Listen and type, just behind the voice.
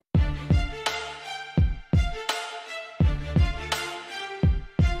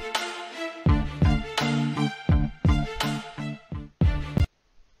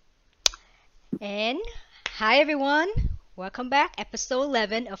And hi everyone, welcome back, episode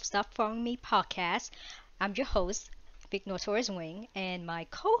 11 of Stop Following Me podcast. I'm your host, Big Notorious Wing, and my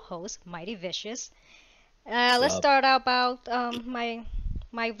co-host, Mighty Vicious. Let's Sup? start out about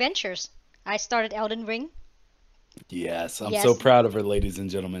my ventures. I started Elden Ring. Yes, I'm so Yes, proud of her, ladies and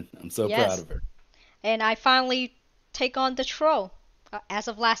gentlemen. I'm so proud yes, of her. and I finally take on the troll. As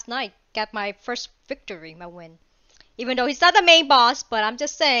of last night, got my first victory, my win. Even though he's not the main boss, but I'm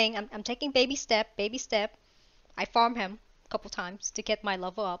just saying, I'm taking baby step, baby step. I farm him a couple times to get my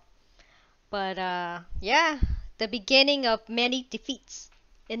level up. But yeah, the beginning of many defeats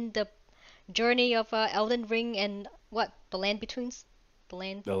in the journey of Elden Ring and what the land betweens, the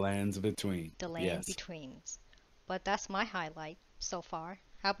land, The lands between. the land Yes. betweens. But that's my highlight so far.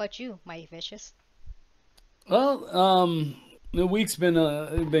 How about you, my vicious? Well, the week's been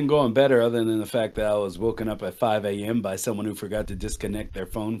going better, other than the fact that I was woken up at 5 a.m. by someone who forgot to disconnect their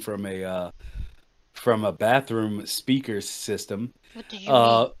phone from a bathroom speaker system. What did you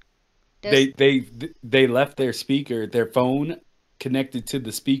Uh, mean? There's they left their phone connected to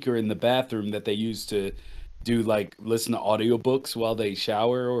the speaker in the bathroom that they use to do like listen to audiobooks while they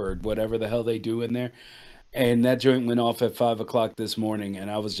shower or whatever the hell they do in there. And that joint went off at 5 o'clock this morning, and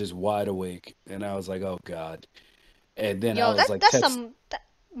I was just wide awake, and I was like, "Oh God!" And then I yo, was that like, that's "Text." some.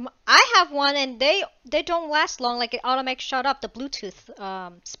 I have one and they don't last long. Like it automatic shut up the Bluetooth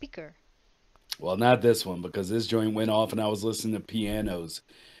speaker. Well, not this one because this joint went off, and I was listening to pianos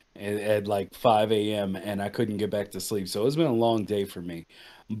at like 5 a.m. and I couldn't get back to sleep. So it's been a long day for me.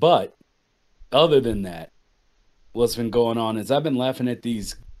 But other than that, what's been going on is I've been laughing at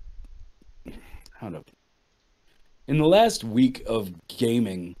these. I don't know. In the last week of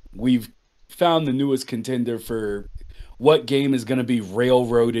gaming, we've found the newest contender for what game is going to be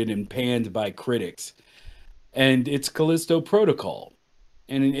railroaded and panned by critics, and it's Callisto Protocol,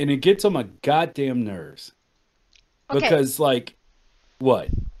 and it gets on my goddamn nerves Okay, because like what?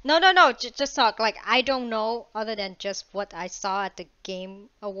 no, no, no. Just talk. Like I don't know other than just what I saw at the Game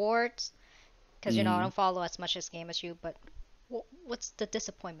Awards, because I Mm, don't follow as much as game as you. But what's the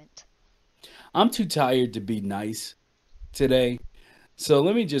disappointment? I'm too tired to be nice today. So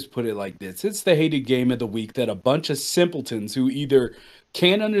let me just put it like this. It's the hated game of the week that a bunch of simpletons who either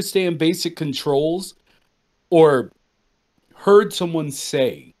can't understand basic controls or heard someone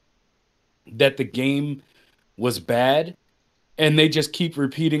say that the game was bad and they just keep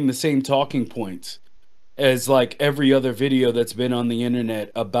repeating the same talking points as like every other video that's been on the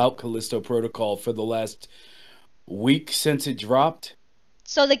internet about Callisto Protocol for the last week since it dropped.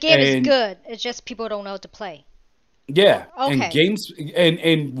 So the game is And good. It's just people don't know how to play. yeah, and Okay. games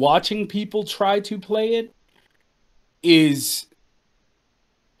and watching people try to play it is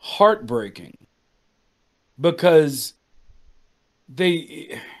heartbreaking because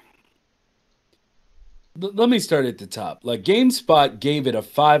they let me start at the top. Like GameSpot gave it a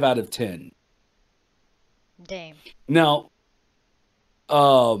 5 out of 10. Damn. Now,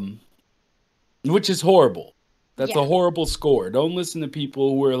 um which is horrible. That's Yeah. a horrible score. Don't listen to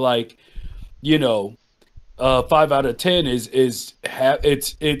people who are like, you know, 5 out of 10 it's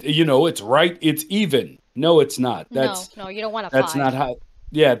right, it's even. No, it's not. No, no, you don't want a That's not five. how.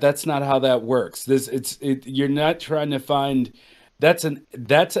 Yeah, that's not how that works. You're not trying to find. That's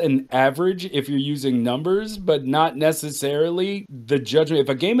an average if you're using numbers, but not necessarily the judgment. If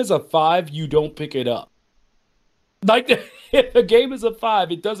a game is a 5, you don't pick it up. Like if a game is a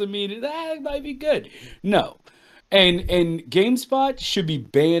 5, it doesn't mean it might be good. No, and GameSpot should be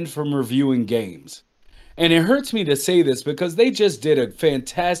banned from reviewing games. And it hurts me to say this because they just did a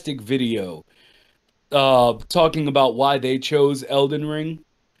fantastic video talking about why they chose Elden Ring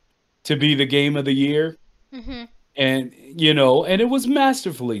to be the game of the year. Mhm. And, and it was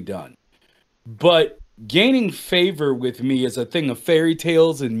masterfully done. But gaining favor with me is a thing of fairy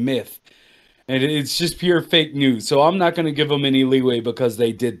tales and myth. And it's just pure fake news. So I'm not going to give them any leeway because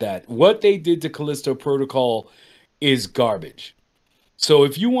they did that. What they did to Callisto Protocol is garbage. So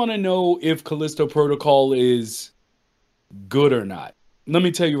if you want to know if Callisto Protocol is good or not, let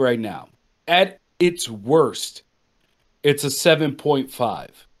me tell you right now. At its worst, it's a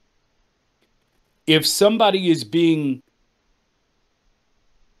 7.5. If somebody is being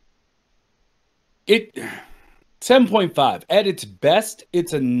it 7.5 at its best,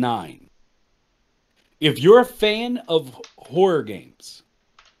 it's a 9. If you're a fan of horror games,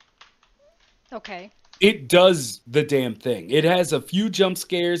 Okay. it does the damn thing. It has a few jump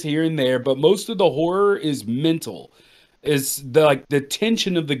scares here and there, but most of the horror is mental. Is the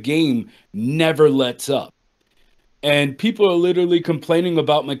tension of the game never lets up. And people are literally complaining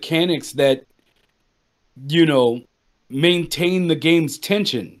about mechanics that, you know, maintain the game's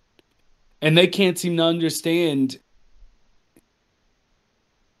tension. and they can't seem to understand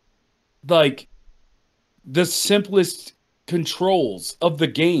like the simplest controls of the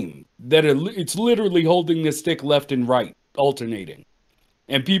game that it's literally holding the stick left and right alternating,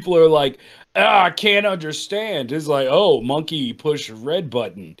 and people are like, I can't understand. It's like, oh, monkey push red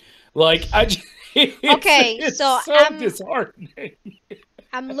button. Like I just, Okay, it's so so disheartening.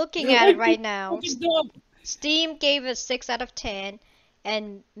 I'm looking at it Like right people now. fucking dumb. Steam gave it 6 out of 10,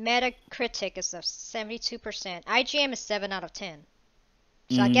 and Metacritic is a 72%. IGN is 7 out of 10.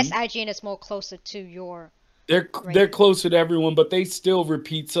 So I guess Mhm. IGN is more closer to your They're rating. closer to everyone, but they still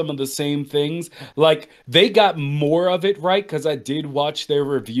repeat some of the same things. Like they got more of it right because I did watch their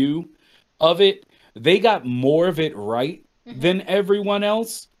review of it. They got more of it right Hmm. than everyone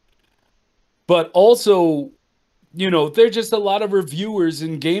else. But also, there's just a lot of reviewers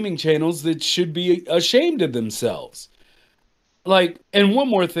and gaming channels that should be ashamed of themselves. Like, and one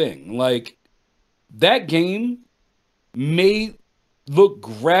more thing, like that game may look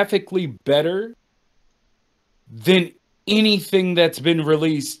graphically better than anything that's been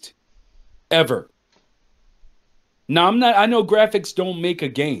released ever. Now, I know graphics don't make a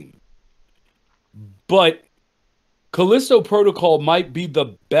game, but Callisto Protocol might be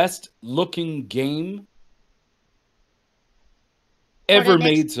the best looking game For the ever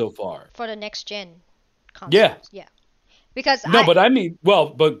next made so far. for the next gen Yeah. consoles, yeah. Because No, but I mean, well,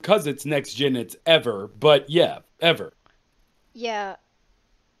 because it's next gen, it's ever, but yeah, ever. yeah,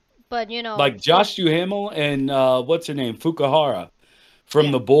 but Like for Josh Duhamel and what's her name? Fukuhara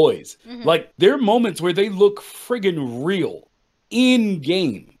from yeah. The Boys. Hmm. Like there are moments where they look friggin' real in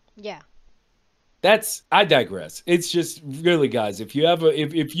game. Yeah. That's I digress. It's just really, guys, if you have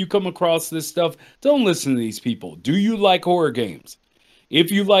if you come across this stuff, don't listen to these people. Do you like horror games?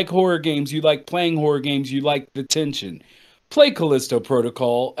 If you like horror games, you like playing horror games, you like the tension. Play Callisto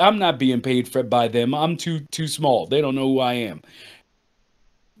Protocol. I'm not being paid for by them. I'm too small. They don't know who I am.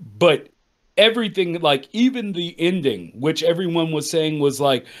 But everything, like even the ending, which everyone was saying was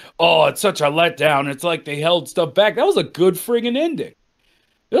like, oh, it's such a letdown. It's like they held stuff back. That was a good friggin' ending.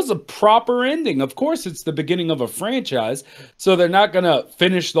 It was a proper ending. Of course, it's the beginning of a franchise, so they're not going to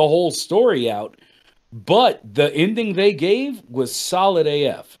finish the whole story out. But the ending they gave was solid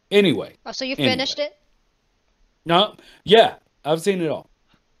AF. Anyway, Oh, so you anyway. finished it? No, yeah, I've seen it all.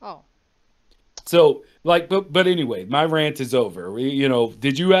 Oh, So, like, but anyway, my rant is over.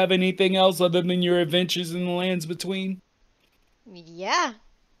 Did you have anything else other than your adventures in the lands between? yeah.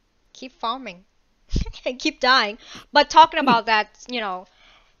 Keep farming and keep dying. But talking about that,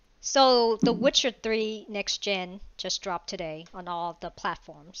 so The Witcher 3 next gen just dropped today on all the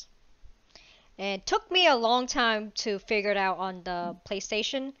platforms. And it took me a long time to figure it out on the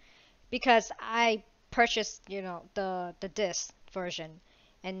PlayStation because I purchased, the disc version.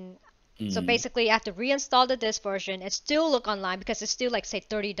 And so Mm. basically I have to reinstall the disc version and still look online because it's still like say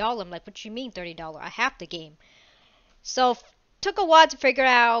 $30. I'm like, what do you mean $30? I have the game. So took a while to figure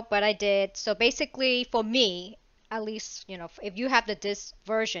out, but I did. So basically for me, at least, if you have the disc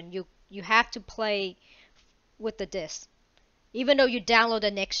version, you have to play with the disc. Even though you download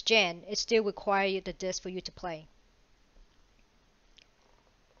the next gen, it still requires the disc for you to play.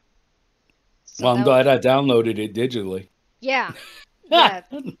 So Well, I'm that would, glad I downloaded it digitally. yeah, yeah.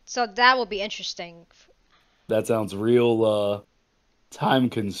 So that will be interesting. That sounds real time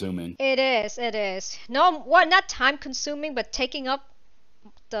consuming. It is, it is. No, what, not time consuming, but taking up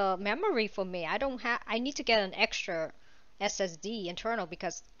the memory for me. I need to get an extra SSD internal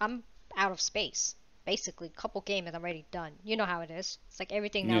because I'm out of space. Basically, couple games and I'm already done. You know how it is. It's like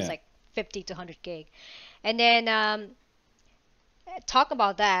everything now is Yeah. like 50 to 100 gig. And then talk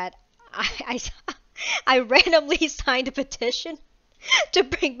about that. I I randomly signed a petition to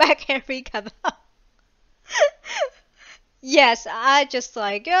bring back Henry Cavill. Yes, I just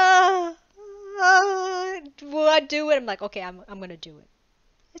like, will I do it? I'm like, okay, I'm gonna do it.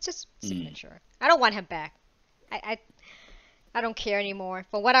 It's just Mm. signature. I don't want him back. I I, I don't care anymore.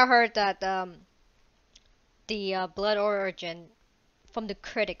 From what I heard that the Blood Origin from the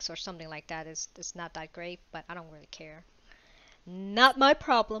critics or something like that is not that great, but I don't really care. Not my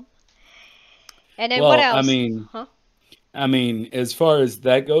problem. And then what Well, I else? mean, Huh? I mean, as far as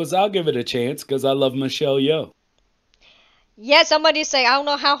that goes, I'll give it a chance because I love Michelle Yeoh. Yeah, somebody say I don't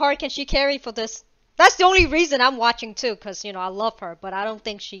know how hard can she carry for this. That's the only reason I'm watching too, cause I love her, but I don't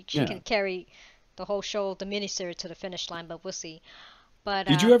think she Yeah. can carry the whole show, the miniseries to the finish line. But we'll see. But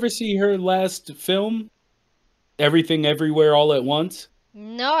Did you ever see her last film, Everything Everywhere All at Once?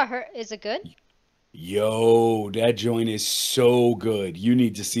 no, I heard is it good? Yo, that joint is so good. You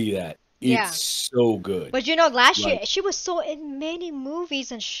need to see that. It's Yeah. so good. But you know, last year Like, she was so in many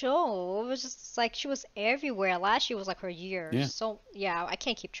movies and shows. It was just like she was everywhere. Last year was like her year. yeah. So yeah, I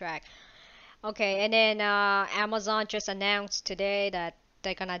can't keep track. Okay, and then Amazon just announced today that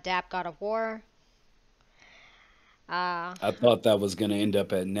they're gonna adapt God of War. Uh, I thought that was going to end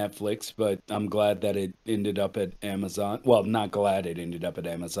up at Netflix, but I'm glad that it ended up at Amazon. Well, not glad it ended up at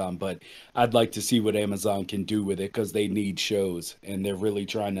Amazon, but I'd like to see what Amazon can do with it because they need shows and they're really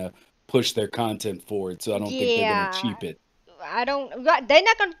trying to push their content forward. So I don't think they're going to yeah, cheap it. I don't. They're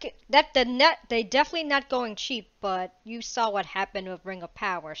not gonna that the net. They definitely not going cheap. But you saw what happened with Ring of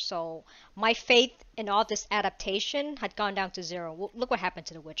Power. So my faith in all this adaptation had gone down to zero. Look what happened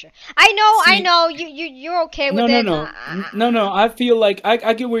to The Witcher. I See, know. You're okay no, with no, it. no, no, no. I feel like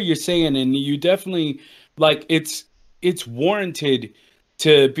I get what you're saying, and you definitely like it's warranted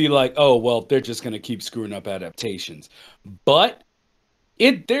to be like, oh well, they're just going to keep screwing up adaptations, but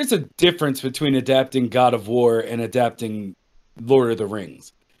there's a difference between adapting God of War and adapting Lord of the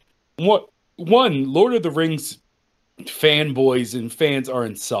Rings. What one Lord of the Rings fanboys and fans are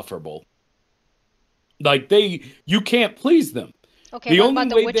insufferable. Like you can't please them. Okay, The what only about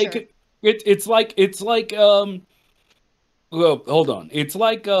The way they Witcher? could it's like well, hold on. It's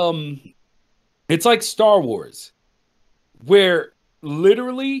like Star Wars where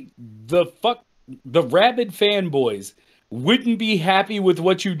literally the rabid fanboys wouldn't be happy with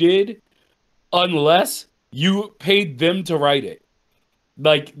what you did unless you paid them to write it.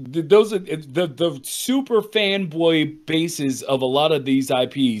 Like those are the super fanboy bases of a lot of these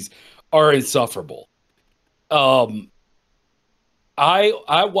IPs are insufferable. Um,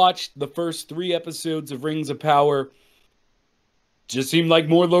 I watched the first 3 episodes of Rings of Power. Just seemed like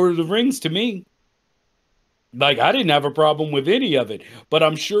more Lord of the Rings to me. Like I didn't have a problem with any of it, but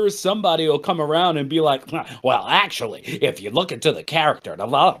I'm sure somebody will come around and be like, "Huh, "Well, actually, if you look into the character, blah,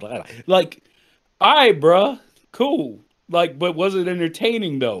 blah, blah." Like, all right, bruh, cool. Like, but was it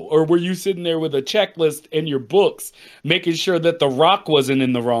entertaining though, or were you sitting there with a checklist in your books, making sure that the rock wasn't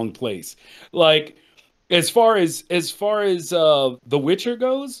in the wrong place? Like, as far as The Witcher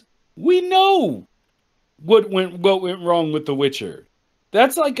goes, we know what went wrong with The Witcher.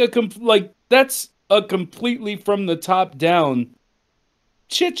 That's a completely from the top down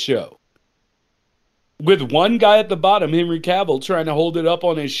shit show with one guy at the bottom, Henry Cavill, trying to hold it up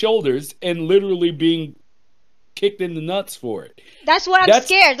on his shoulders and literally being kicked in the nuts for it. That's what I'm That's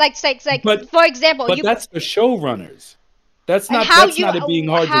scared. Like but for example, but that's the showrunners. That's and not how that's you not it being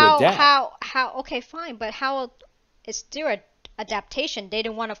hard to adapt. how okay fine, but how is still a adaptation? They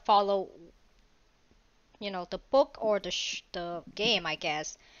didn't want to follow the book or the game, I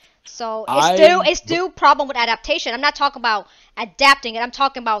guess. So I it's still problem with adaptation. I'm not talking about adapting it. I'm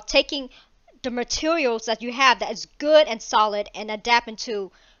talking about taking the materials that you have that is good and solid and adapt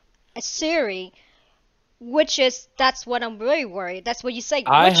into a series, which is that's what I'm really worried. That's what you say.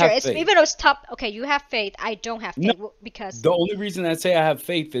 I Witcher, have it's faith. even though it's top. Okay, you have faith. I don't have No, faith because the only reason I say I have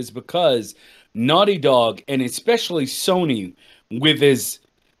faith is because Naughty Dog and especially Sony with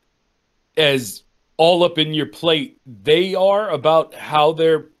as all up in your plate they are about how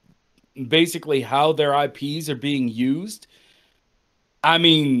they're basically how their IPs are being used. I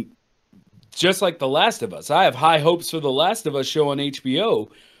mean, just like The Last of Us, I have high hopes for The Last of Us show on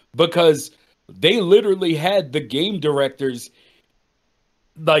HBO because they literally had the game directors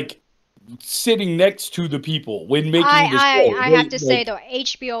like sitting next to the people when making the show. I have They to say like though,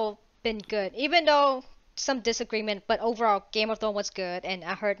 HBO been good, even though some disagreement, but overall Game of Thrones was good, and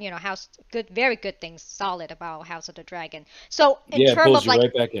I heard House good, very good things, solid about House of the Dragon. So in yeah, it term pulls of you like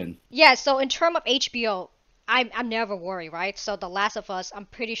right back in. yeah, so in term of HBO, I'm never worried, right? So The Last of Us, I'm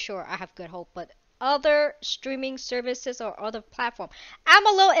pretty sure I have good hope, but other streaming services or other platform, I'm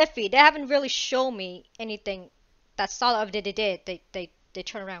a little iffy. They haven't really shown me anything that's solid. If they did, they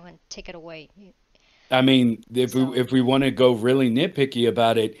turn around and take it away. I mean, if we So if we want to go really nitpicky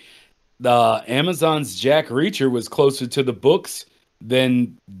about it, Amazon's Jack Reacher was closer to the books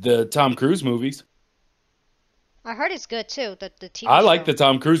than the Tom Cruise movies. I heard it's good too, the TV I like show. the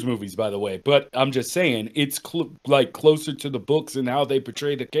Tom Cruise movies, by the way, but I'm just saying it's like closer to the books and how they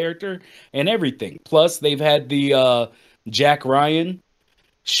portray the character and everything. Plus, they've had the Jack Ryan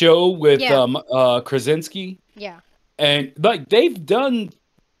show with Yeah, Krasinski, yeah. and like they've done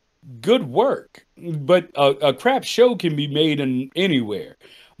good work, but a crap show can be made in anywhere.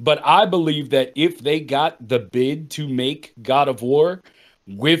 But I believe that if they got the bid to make God of War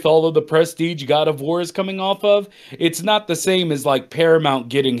with all of the prestige God of War is coming off of, it's not the same as like Paramount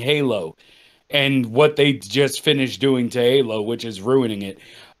getting Halo and what they just finished doing to Halo, which is ruining it.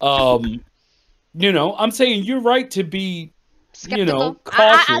 I'm saying you're right to be. Skeptical.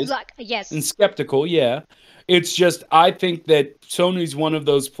 I cautious like and yes. skeptical. Yeah. It's just, I think that Sony's one of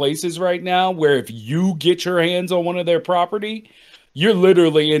those places right now where if you get your hands on one of their property, you're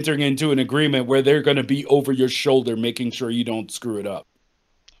literally entering into an agreement where they're going to be over your shoulder, making sure you don't screw it up.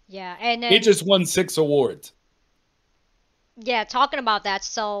 Yeah, and It then just won 6 awards. yeah, talking about that.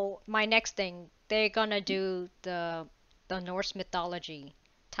 So my next thing, they're gonna do the Norse mythology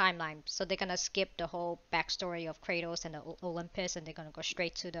timeline. So they're gonna skip the whole backstory of Kratos and the Olympus, and they're gonna go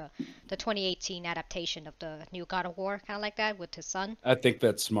straight to the 2018 adaptation of the new God of War, kind of like that with his son. I think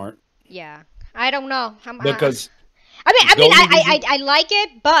that's smart Yeah, I don't know. because I the mean, only reason, I like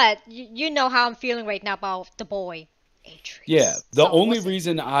it, but you know how I'm feeling right now about the boy, yeah, Atreus. the So we'll only see.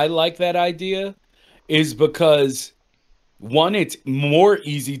 reason I like that idea is because one, it's more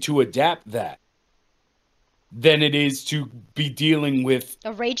easy to adapt that than it is to be dealing with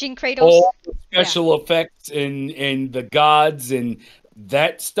A raging Kratos. all the Yeah. special effects and the gods and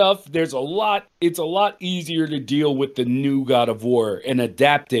that stuff. It's a lot easier to deal with the new God of War and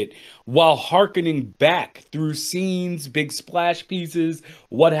adapt it while harkening back through scenes, big splash pieces,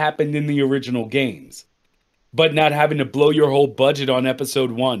 what happened in the original games, but not having to blow your whole budget on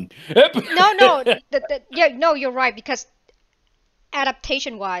episode one. No, no, yeah, no, you're right because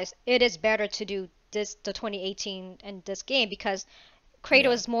adaptation wise, it is better to do this the 2018 and this game because Kratos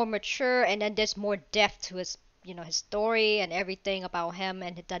Yeah. is more mature and then there's more depth to his his story and everything about him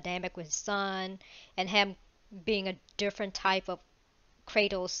and the dynamic with his son and him being a different type of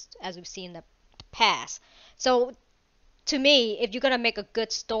Kratos as we've seen in the past. So to me, if you're gonna make a good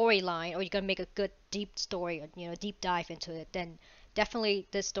storyline or you're gonna make a good deep story, deep dive into it, then definitely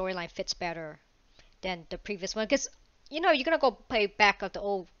this storyline fits better than the previous one. Because you're gonna go play back of the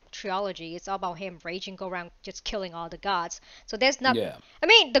old trilogy. It's all about him raging, go around just killing all the gods. So there's not. Yeah. I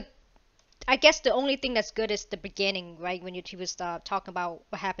mean, I guess the only thing that's good is the beginning, right? When he was talking about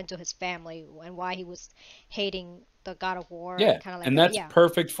what happened to his family and why he was hating the God of War and Yeah, kind of like and that. that's Yeah.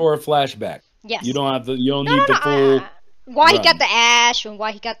 perfect for a flashback. Yes. You don't No, no, need no. the full Why he got run. the ash and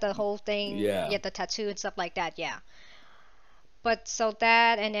why he got the whole thing, Yeah. yeah, the tattoo and stuff like that. Yeah. But so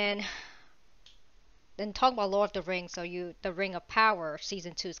that and then talk about Lord of the Rings. So the Ring of Power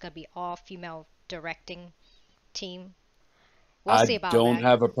season 2 is gonna be all female directing team. We'll I see about don't that.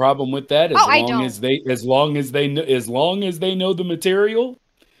 have a problem with that Oh, I don't. as long as they know the material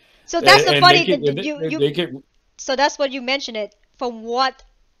So that's the and funny that you. they can. So that's what you mentioned it. From what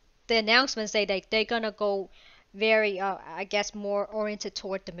the announcements say, they're gonna go very, I guess, more oriented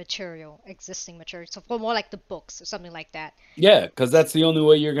toward the material, existing material. So for more like the books or something like that. Yeah, because that's the only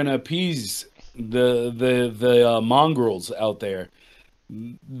way you're gonna appease the mongrels out there.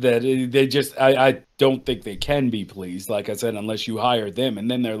 That they just I don't think they can be pleased. Like I said, unless you hire them,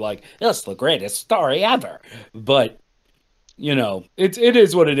 and then they're like, "That's the greatest story ever." But it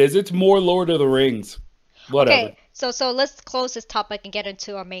is what it is. It's more Lord of the Rings. Whatever. Okay, so let's close this topic and get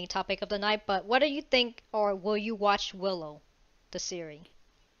into our main topic of the night. But what do you think, or will you watch Willow, the series?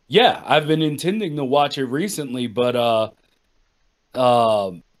 Yeah, I've been intending to watch it recently, but uh,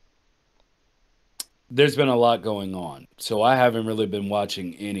 there's been a lot going on, so I haven't really been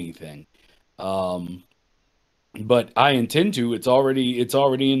watching anything. Um, but I intend to. It's already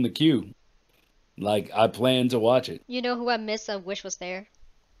in the queue. Like I plan to watch it. You know who I miss? I wish was there.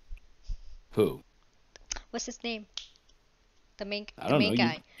 Who? What's his name? The main I the don't know. main You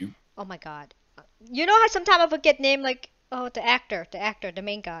guy. you Oh my God. You know how sometimes I forget name like the actor, the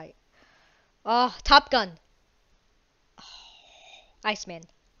main guy. Oh, Top Gun, Iceman.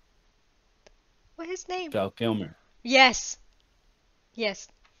 What his name? Val Kilmer. Yes, yes.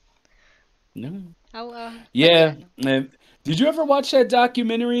 No. But Yeah. yeah, no. Did you ever watch that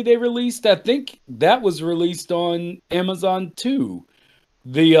documentary they released? I think that was released on Amazon too.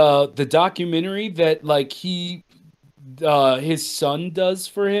 The documentary that like his son does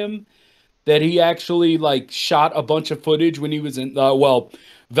for him, that he actually like shot a bunch of footage when he was in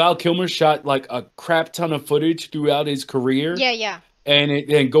Val Kilmer shot like a crap ton of footage throughout his career, Yeah, yeah.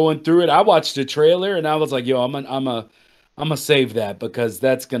 and going through it. I watched the trailer and I was like, yo, I'm gonna save that because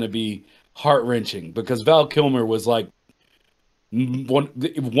that's gonna be heart-wrenching, because Val Kilmer was like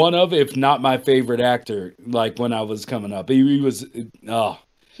one of, if not my favorite actor, like when I was coming up. He was oh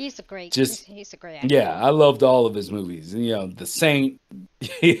He's a great. just He's a great actor. yeah, I loved all of his movies. The Saint,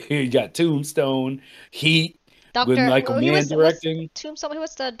 you got Tombstone, Heat with Doctor. Michael Well, he Mann was directing. Tombstone. He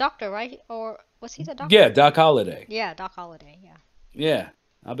was the doctor, right? Or was he the Yeah, doctor? Doc Holliday. Yeah, Doc Holliday. Yeah. Yeah,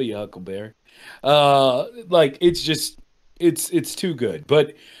 I'll be your Huckleberry. Like it's just it's too good.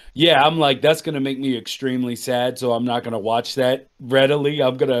 But yeah, I'm like that's gonna make me extremely sad, so I'm not gonna watch that readily.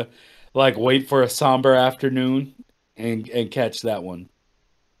 I'm gonna like wait for a somber afternoon. and catch that one.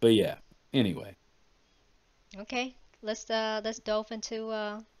 But yeah, anyway. Okay, let's delve into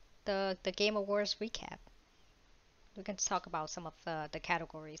the Game Awards recap. We can talk about some of the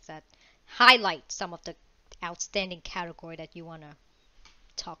categories that highlight some of the outstanding category that you wanna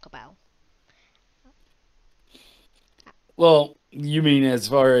talk about. Well, you mean as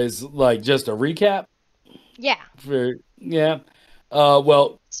far as like just a recap Yeah. for yeah.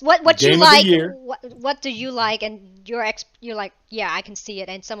 Well, So what you game of the like? year. What do you like? And you're like, yeah, I can see it.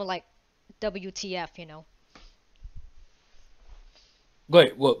 And someone like, WTF, you know?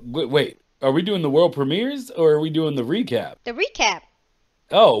 Wait, wait. Are we doing the world premieres or are we doing the recap? The recap.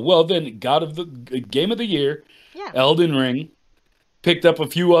 Oh, well then God of the game of the year, Yeah. Elden Ring picked up a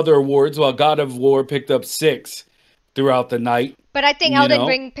few other awards while God of War picked up six throughout the night, But I think you Elden know?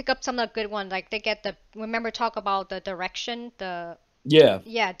 Ring pick up some of the good ones. Like they get the remember talk about the direction, the Yeah.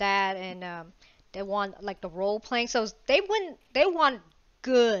 yeah that and they want like the role playing. So they want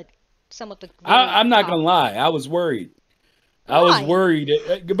good some of the really I'm not gonna top. lie, I was worried. I was Why? worried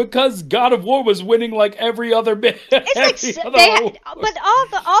because God of War was winning like every other bit, It's like every other they award. but all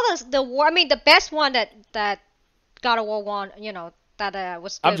the war. I mean the best one that God of War won. You know that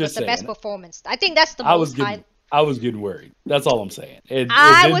was I'm good was just the best saying. performance. I think that's the I was most getting high. I was getting worried. That's all I'm saying. And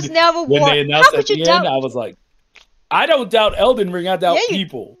I was then never when war. they How announced at could you the end, doubt? I was like, I don't doubt Elden Ring, I Yeah, doubt you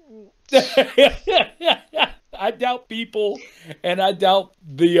people. I doubt people, and I doubt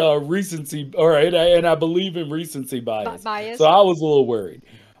the recency, or and I believe in recency bias. So bias. I was a little worried.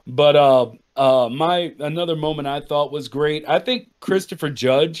 But my another moment I thought was great. I think Christopher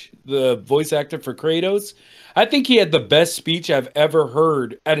Judge, the voice actor for Kratos, I think he had the best speech I've ever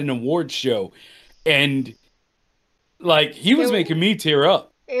heard at an awards show, and like he It was making me tear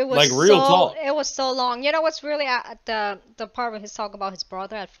up, like real talk. it was so long. You know what's really the part where he's talking about his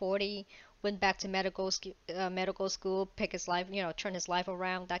brother at 40 went back to medical school, pick his life, you know, turn his life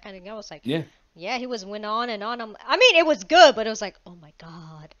around, that kind of thing. I was like, Yeah. yeah, he was went on and on. I mean, it was good, but it was like, oh my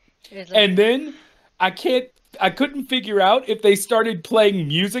God. It was like And then I can't I couldn't figure out if they started playing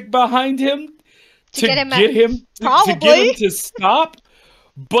music behind him to get him to get probably him to stop,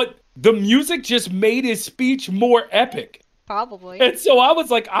 but the music just made his speech more epic. probably. And so I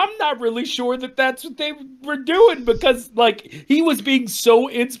was like, I'm not really sure that that's what they were doing because like he was being so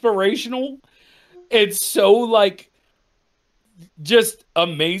inspirational and so like just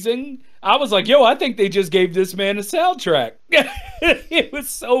amazing. I was like, yo, I think they just gave this man a soundtrack. It was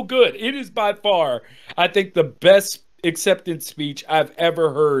so good. It is by far, I think, the best acceptance speech I've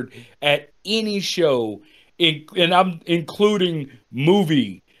ever heard at any show, and I'm including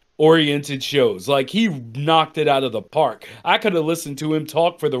movie oriented shows. Like, he knocked it out of the park. I could have listened to him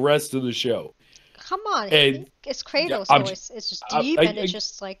talk for the rest of the show. Come on, And it's yeah, Kratos' voice. It's just deep and it's I,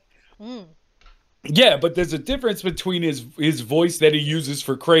 just like, mm. yeah, but there's a difference between his voice that he uses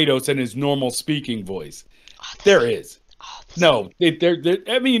for Kratos and his normal speaking voice. Oh, the There same. is. Oh, the same. No,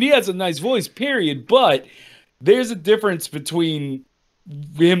 I mean, he has a nice voice, period. But there's a difference between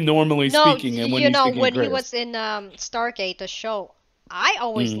him normally No, speaking and when you he's know, speaking when he Kratos. was in Stargate, the show, I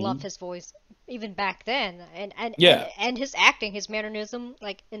always loved Hmm. his voice, even back then, Yeah, and his acting, his mannerism,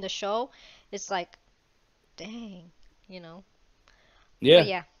 like in the show, it's like, dang, you know. But yeah.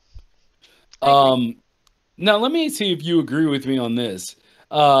 yeah, I agree. Um, Now let me see if you agree with me on this.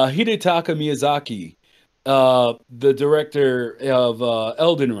 Hidetaka Miyazaki, the director of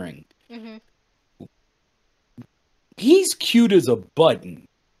Elden Ring, Hmm. he's cute as a button.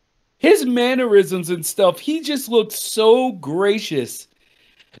 His mannerisms and stuff, he just looks so gracious.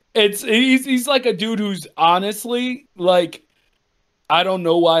 He's like a dude who's honestly like, I don't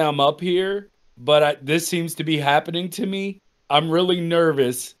know why I'm up here, but this seems to be happening to me. I'm really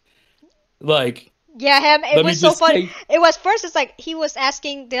nervous. Like, Yeah, him. It let me was so just funny. say, It was first. It's like he was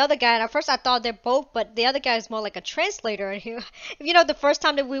asking the other guy, and at first I thought they're both, but the other guy is more like a translator. And he, you know, the first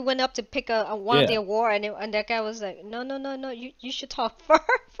time that we went up to pick a one of the yeah, award, and that guy was like, no, no, no, no, you should talk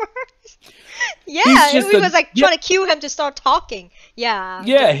first. he's Yeah, just we was like yeah, trying to cue him to start talking. Yeah,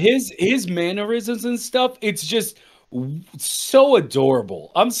 yeah, his mannerisms and stuff, it's just so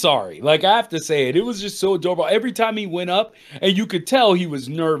adorable. I'm sorry. Like I have to say it. It was just so adorable. Every time he went up and you could tell he was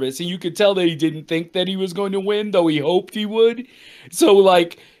nervous and you could tell that he didn't think that he was going to win, though he hoped he would. So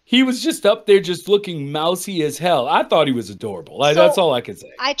like he was just up there just looking mousy as hell. I thought he was adorable. Like that's so all I can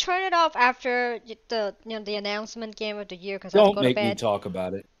say. I turned it off after the announcement game of the year because I had to Don't go to make me bed. talk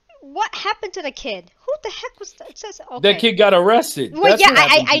about it. What happened to the kid? Who the heck was that? It says That okay. kid got arrested. Well, That's yeah, what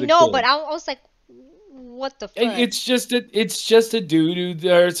happened to I the know, but kid. I was like, what the fuck? It's just a dude who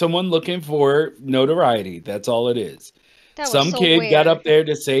or someone looking for notoriety. That's all it is. That was Some so kid got weird. up there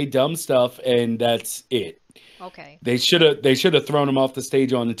to say dumb stuff, and that's it. Okay. They should have thrown him off the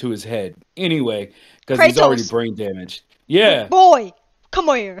stage onto his head anyway, because he's already Kratos, brain damaged. Yeah, boy, come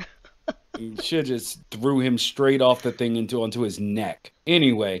here. should just threw him straight off the thing into onto his neck.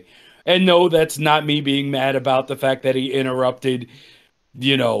 Anyway, and no, that's not me being mad about the fact that he interrupted,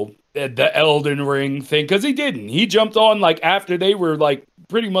 the Elden Ring thing, because he didn't. He jumped on like after they were like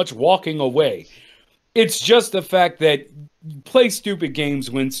pretty much walking away. It's just the fact that play stupid games,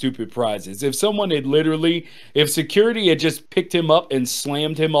 win stupid prizes. If security had just picked him up and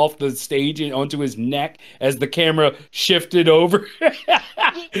slammed him off the stage and onto his neck as the camera shifted over,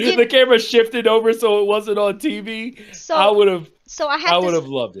 You, the you, camera shifted over so it wasn't on TV, I so would have, so I I had would this have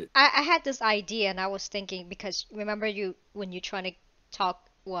loved it. I had this idea and I was thinking because remember you when you trying to talk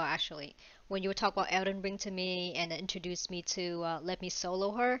well actually when you were talking about Elden Ring to me and introduced me to Let Me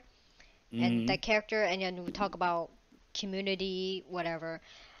Solo Her and Hmm. that character and then we talk about community whatever.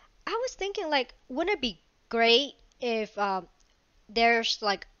 I was thinking like wouldn't it be great if there's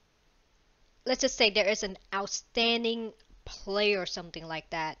like let's just say there is an outstanding player or something like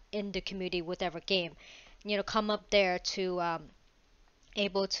that in the community whatever game come up there to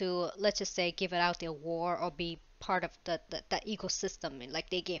able to let's just say give it out the award or be part of the ecosystem in like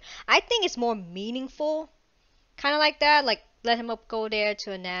the game. I think it's more meaningful, kind of like that. Like let him up go there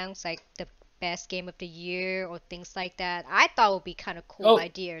to announce like the best game of the year or things like that. I thought it would be kind of cool Oh,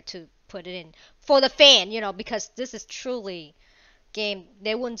 idea to put it in for the fan, because this is truly game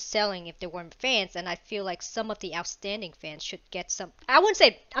they weren't selling if they weren't fans and I feel like some of the outstanding fans should get some I wouldn't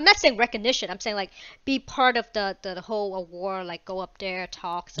say I'm not saying recognition I'm saying like be part of the whole award like go up there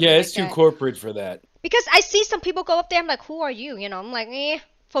talk yeah, something like it's too that corporate for that. because I see some people go up there I'm like who are you I'm like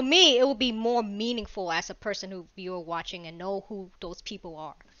for me it would be more meaningful as a person who viewer watching and know who those people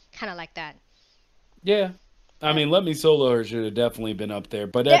are kind of like that Yeah. I uh, mean, Let Me Solo Her should have definitely been up there,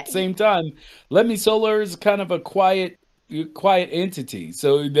 but at that the same time, Let Me Solo Her is kind of a quiet entity.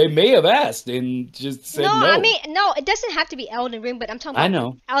 So they may have asked and just no, said I no. mean, no, it doesn't have to be Elden Ring, but I'm talking I about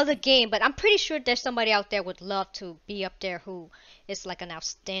know. other game. But I'm pretty sure there's somebody out there would love to be up there who is like an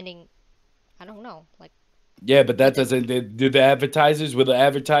outstanding, I don't know, like Yeah, but that with the doesn't. Do the advertisers, will the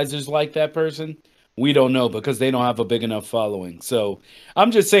advertisers like that person? We don't know because they don't have a big enough following. So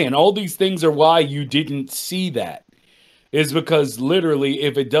I'm just saying, all these things are why you didn't see that. Is because literally,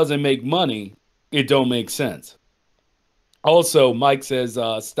 if it doesn't make money, it don't make sense. Also, Mike says,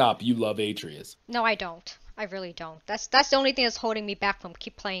 "Stop. You love Atreus." no, I don't. I really don't. That's the only thing that's holding me back from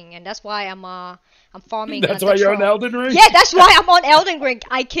keep playing, and that's why I'm farming That's the why you're on troll. Elden Ring. Yeah, that's why I'm on Elden Ring.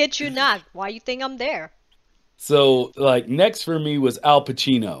 I kid you not. Why you think I'm there? So, like, next for me was Al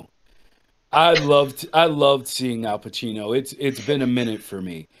Pacino. I loved seeing Al Pacino. It's been a minute for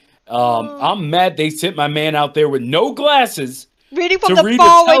me. Uh, I'm mad they sent my man out there with no glasses reading from to the read a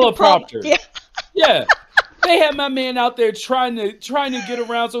far away, the prom. teleprompter. Yeah. Yeah, they had my man out there trying to get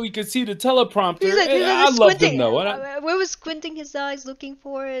around so he could see the teleprompter. He's I like loved him squinting. though, We was squinting his eyes, looking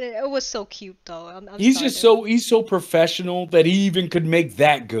for it. It was so cute, though. I'm he's sorry. just so professional that he even could make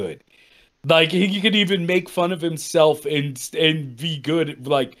that good. Like he could even make fun of himself and be good,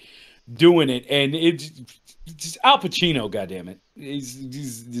 like doing it. And it's just Al Pacino, goddamn it,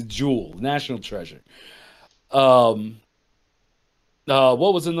 he's the jewel, national treasure. Um,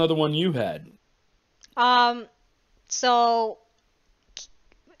 what was another one you had? Um, so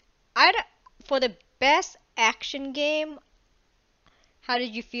I for the best action game, how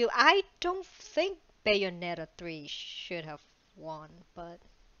did you feel? I don't think Bayonetta 3 should have won, but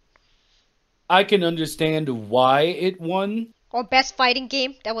I can understand why it won. or best fighting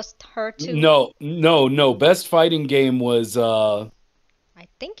game, that was her too. No, no, no. Best fighting game was I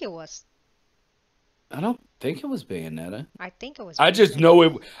think it was. I don't think it was Bayonetta. I think it was I just Bayonetta. know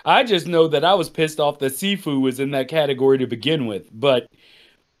it I just know that I was pissed off that Sifu was in that category to begin with.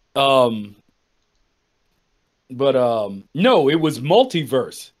 Um no, it was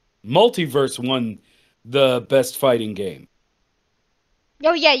Multiverse. Multiverse won the best fighting game.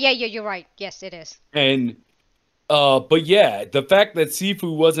 Oh yeah, yeah, yeah. You're right. Yes, it is. And but yeah, the fact that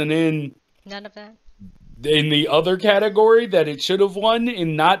Sifu wasn't None of that. in the other category that it should have won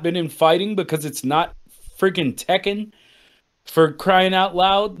and not been in fighting because it's not freaking Tekken, for crying out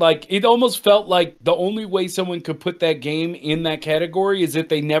loud. Like it almost felt like the only way someone could put that game in that category is if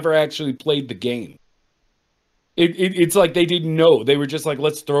they never actually played the game. It's like they didn't know. They were just like,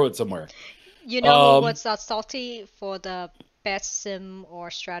 let's throw it somewhere. You know who Um, was salty for the best sim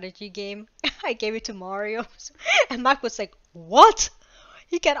or strategy game? I gave it to Mario, and Mark was like, "What?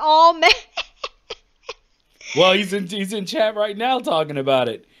 He got all mad." well, he's in chat right now talking about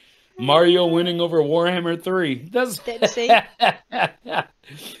it. Mario winning over Warhammer 3. That's Didn't see.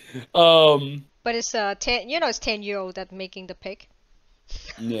 um But it's 10, it's 10-year-old that making the pick.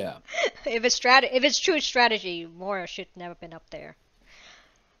 Yeah. If it's true strategy, Mora should never been up there.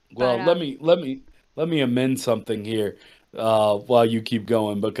 But Well, let me amend something here while you keep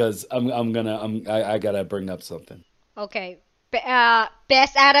going because I gotta bring up something. okay.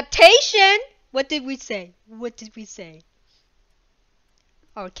 Best adaptation. What did we say? What did we say?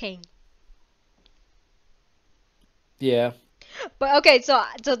 Or King. Yeah. But okay, so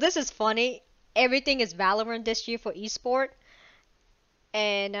this is funny. Everything is Valorant this year for esport,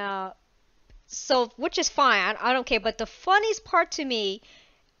 and so which is fine. I don't care. But the funniest part to me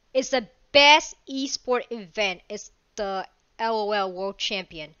is the best esport event is the LOL World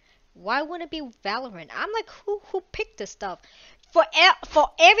Champion. Why wouldn't it be Valorant? I'm like, who picked this stuff? For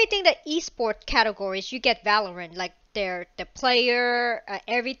everything that esport categories, you get Valorant, like their player,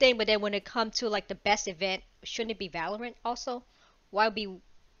 everything. But then when it comes to like the best event, shouldn't it be Valorant also? Why be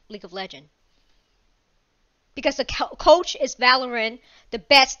League of Legends? Because the coach is Valorant, the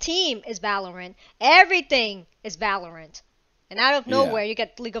best team is Valorant, everything is Valorant. And out of Yeah. nowhere, you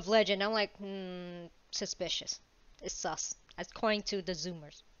get League of Legends. I'm like, suspicious. It's sus. According to the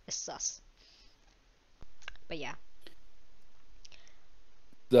Zoomers, it's sus. But yeah.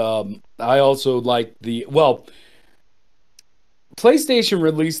 I also like PlayStation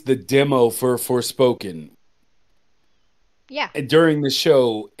released the demo for Forspoken Yeah. during the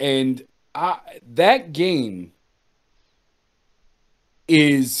show, and that game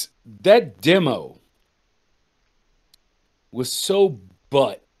is that demo was so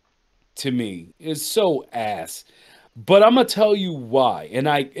butt to me. It's so ass. But I'm gonna tell you why, and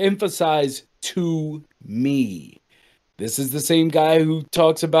I emphasize to me. This is the same guy who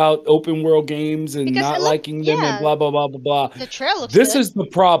talks about open world games and Because it not looked, liking them and yeah, blah blah blah blah blah. the trail looks This good. is the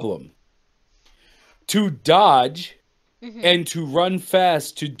problem. To dodge Hmm. and to run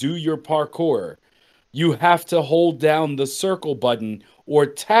fast to do your parkour, you have to hold down the circle button or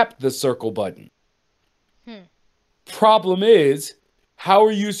tap the circle button. Hmm. Problem is, how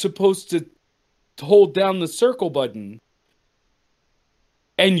are you supposed to hold down the circle button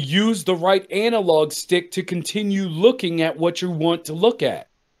and use the right analog stick to continue looking at what you want to look at?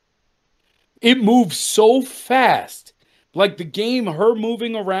 It moves so fast. Like the game, her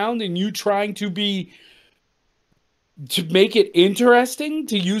moving around and you trying to make it interesting,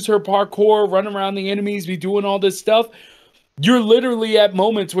 to use her parkour, run around the enemies, be doing all this stuff. You're literally at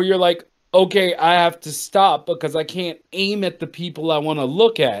moments where you're like, okay, I have to stop because I can't aim at the people I want to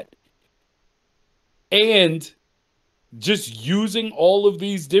look at. And just using all of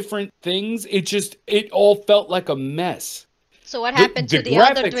these different things, it all felt like a mess. So what The happened the to the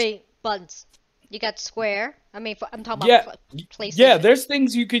other graphics, three buttons? You got square. I mean, I'm talking about yeah, yeah, PlayStation there's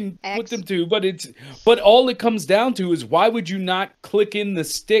things you can put X. them to, but all it comes down to is why would you not click in the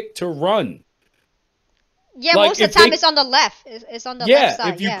stick to run? Yeah, Like most of if the time they it's on the left. It's on the left Yeah,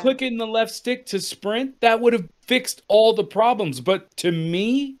 side. if you Yeah. click in the left stick to sprint, that would have fixed all the problems. But to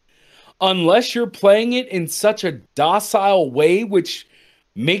me, unless you're playing it in such a docile way, which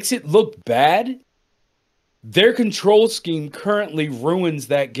makes it look bad, their control scheme currently ruins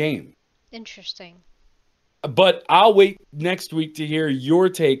that game. Interesting. But I'll wait next week to hear your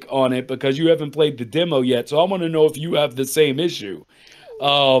take on it because you haven't played the demo yet. So I want to know if you have the same issue.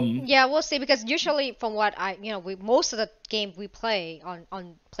 Um, Yeah, we'll see because usually from what we most of the game we play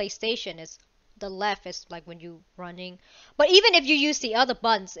on PlayStation is the left is like when you running. But even if you use the other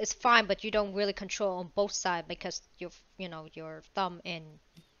buttons, it's fine, but you don't really control on both sides because your thumb and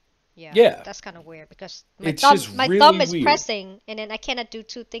yeah, yeah, that's kind of weird because my it's thumb just my really thumb is weird. pressing and then I cannot do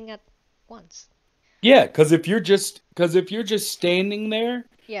two things at once. Yeah, because if you're just standing there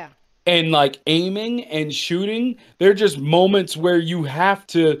Yeah. and like aiming and shooting, there are just moments where you have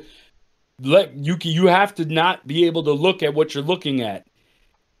to not be able to look at what you're looking at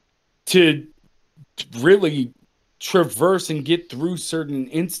to really traverse and get through certain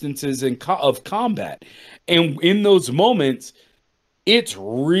instances of combat. And in those moments, it's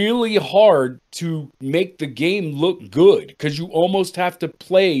really hard to make the game look good because you almost have to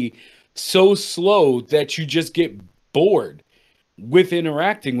play so slow that you just get bored with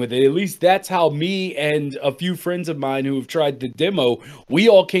interacting with it. At least that's how me and a few friends of mine who have tried the demo, we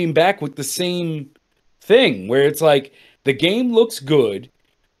all came back with the same thing where it's like the game looks good,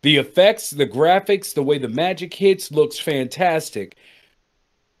 the effects, the graphics, the way the magic hits looks fantastic.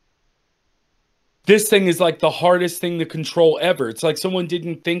 This thing is like the hardest thing to control ever. It's like someone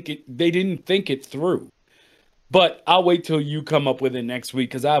didn't think it through. But I'll wait till you come up with it next week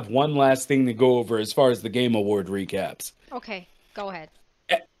because I have one last thing to go over as far as the Game Award recaps. Okay, go ahead.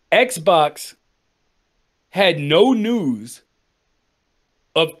 Xbox had no news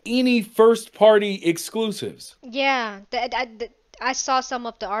of any first party exclusives. Yeah, I saw some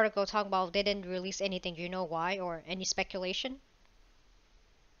of the article talking about they didn't release anything. Do you know why or any speculation?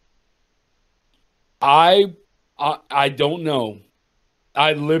 I I don't know.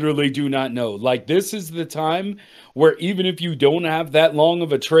 I literally do not know. Like, this is the time where even if you don't have that long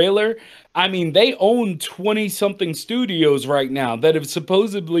of a trailer, I mean, they own 20 something studios right now that have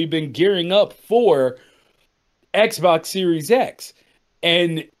supposedly been gearing up for Xbox Series X.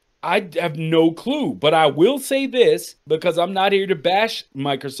 And I have no clue, but I will say this because I'm not here to bash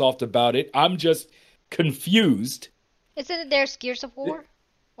Microsoft about it. I'm just confused. Isn't it there's Gears of War?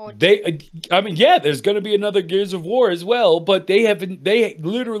 Or They, I mean, yeah, there's going to be another Gears of War as well, but they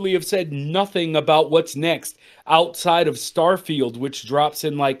literally have said nothing about what's next outside of Starfield, which drops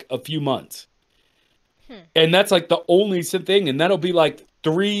in like a few months. hmm. And that's like the only thing. And that'll be like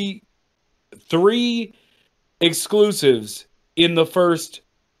three exclusives in the first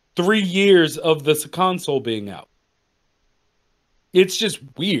 3 years of this console being out. It's just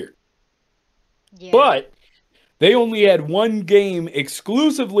weird. Yeah. But they only had one game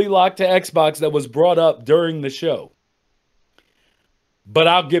exclusively locked to Xbox that was brought up during the show. But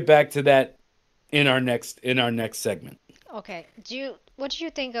I'll get back to that in our next segment. Okay. What do you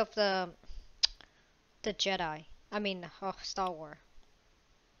think of the Jedi? I mean, oh, Star Wars.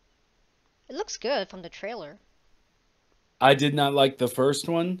 It looks good from the trailer. I did not like the first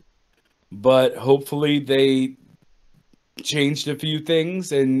one, but hopefully they changed a few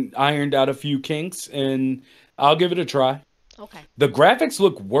things and ironed out a few kinks, and I'll give it a try. Okay. The graphics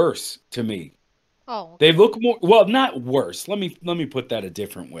look worse to me. Oh, They okay. look more, well, not worse. Let me put that a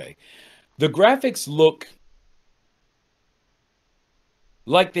different way. The graphics look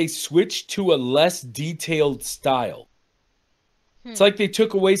like they switched to a less detailed style. It's Hmm. like they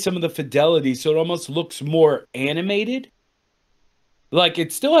took away some of the fidelity, so it almost looks more animated. Like,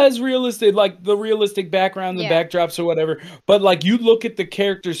 it still has realistic, like the realistic backgrounds and Yeah. backdrops or whatever, but like you look at the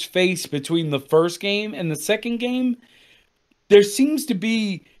character's face between the first game and the second game, there seems to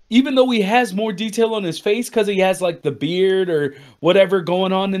be, even though he has more detail on his face because he has like the beard or whatever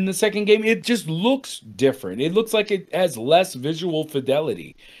going on in the second game, it just looks different. It looks like it has less visual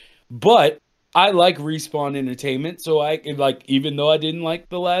fidelity. But I like Respawn Entertainment, so I like, even though I didn't like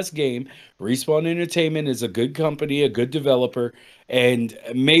the last game, Respawn Entertainment is a good company, a good developer, and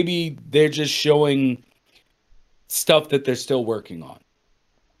maybe they're just showing stuff that they're still working on.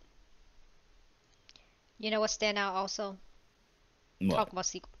 You know what stand out also? What? Talk about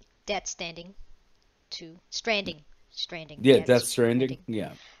sequel. Dead Standing 2. Stranding. Stranding. Yeah, Dead Death Stranding. Stranding.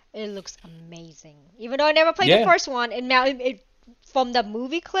 Yeah. It looks amazing. Even though I never played the Yeah. first one, and now from the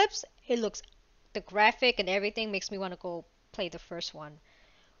movie clips, it looks the graphic and everything makes me want to go play the first one,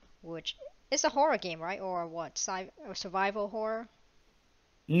 which is a horror game, right? Or what? Or survival horror?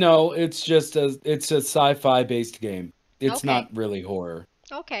 No, it's a sci-fi based game. It's Okay. not really horror.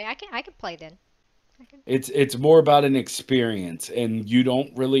 Okay, I can play then. I can. It's more about an experience, and you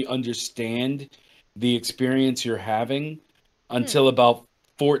don't really understand the experience you're having Hmm. until about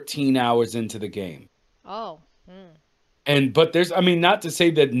 14 hours into the game. Oh. Hmm. And but there's, I mean, not to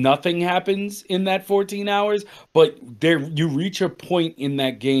say that nothing happens in that 14 hours, but there you reach a point in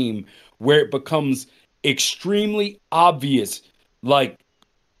that game where it becomes extremely obvious, like,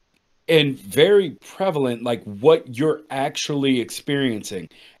 and very prevalent, like what you're actually experiencing.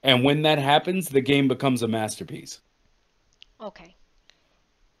 And when that happens, the game becomes a masterpiece. Okay.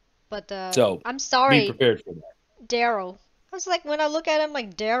 But So I'm be sorry, prepared for that. Daryl. I was like, when I look at him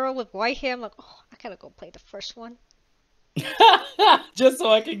like Daryl with white hair, I'm like, oh, I gotta go play the first one. Just so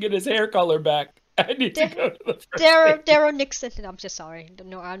I can get his hair color back, I need to Da- go to the first Daryl game. Daryl Nixon. I'm just sorry.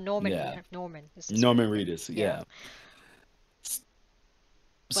 No, Norman. Yeah. Norman. This is Norman weird. Reedus. Yeah. Yeah.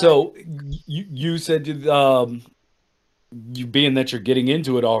 But So you said, you, being that you're getting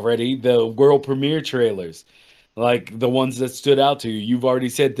into it already, the world premiere trailers, like the ones that stood out to you. You've already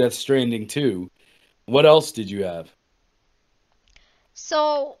said Death Stranding too. What else did you have?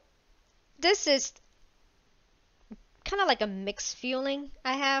 so this is kind of like a mixed feeling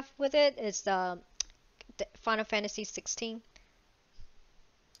I have with it. It's the Final Fantasy 16.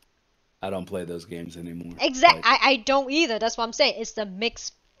 I don't play those games anymore. Exact. Like, I don't either. That's what I'm saying. It's the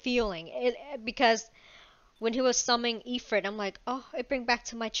mixed feeling. Because when he was summoning Ifrit, I'm like, oh, it bring back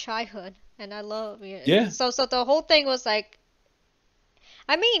to my childhood, and I love yeah, it. So the whole thing was like,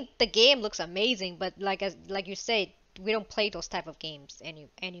 I mean, the game looks amazing, but like you say, we don't play those type of games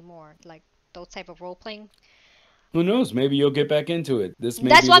anymore. Like those type of role playing. who knows? Maybe you'll get back into it. This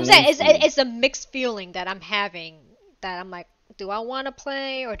may That's be what the I'm saying. one It's for you. it's a mixed feeling that I'm having. That I'm like, do I want to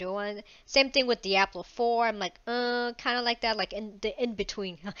play or do I want? Same thing with Diablo 4. I'm like, kind of like that, like in the in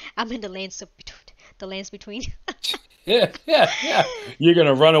between. I'm in the lanes of between, the lanes between. Yeah, yeah, yeah. You're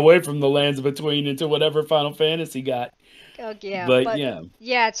gonna run away from the lands between into whatever Final Fantasy got. Oh yeah, But but yeah.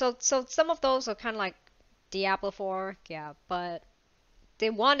 yeah. So some of those are kind of like Diablo 4. Yeah, but the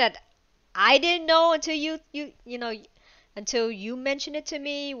one that I didn't know until until you mentioned it to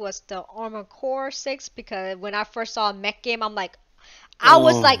me was the Armored Core 6 because when I first saw a mech game, I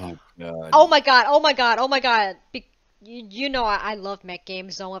was Oh like, my God. oh my god, oh my god, oh my god. You know I love mech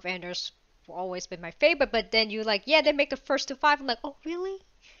games. Zone of Enders always been my favorite, but then you like, yeah, they make the first to five. I'm like, oh really?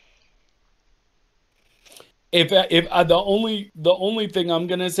 If the only thing I'm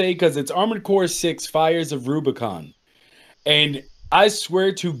gonna say, because it's Armored Core 6 Fires of Rubicon, and I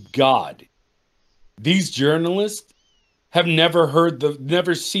swear to God, these journalists have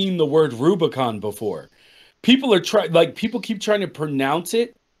never seen the word Rubicon before. People keep trying to pronounce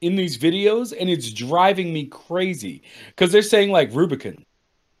it in these videos, and it's driving me crazy because they're saying like Rubicon,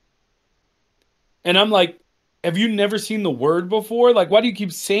 and I'm like, have you never seen the word before? Like, why do you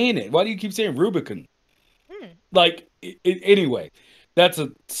keep saying it? Why do you keep saying Rubicon? Hmm. Like, anyway, that's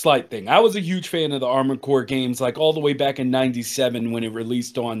a slight thing. I was a huge fan of the Armored Core games, like all the way back in '97 when it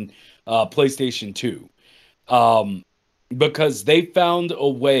released on PlayStation 2, um, because they found a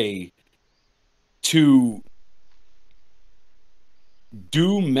way to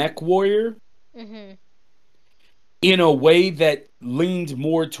do Mech Warrior Mhm. in a way that leaned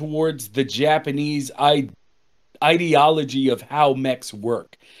more towards the Japanese ideology of how mechs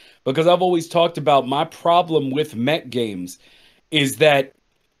work. Because I've always talked about my problem with mech games is that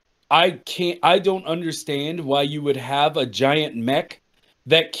I don't understand why you would have a giant mech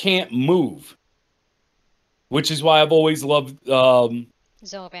that can't move, which is why I've always loved Zone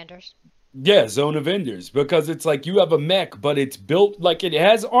of Enders. yeah, Zone of Enders, because it's like you have a mech, but it's built like it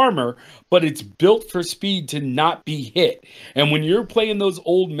has armor, but it's built for speed to not be hit. And when you're playing those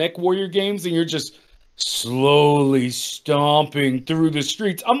old Mech Warrior games and you're just slowly stomping through the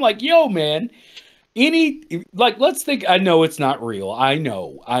streets, I'm like, yo, man, any like let's think. I know it's not real. I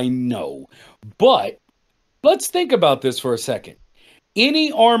know. But let's think about this for a second. Any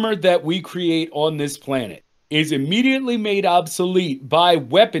armor that we create on this planet is immediately made obsolete by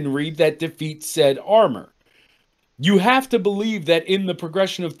weaponry that defeats said armor. You have to believe that in the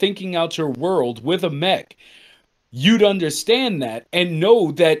progression of thinking out your world with a mech, you'd understand that and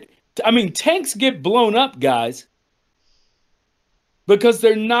know that. I mean, tanks get blown up, guys, because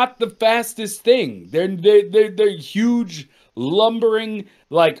they're not the fastest thing. They're huge, lumbering,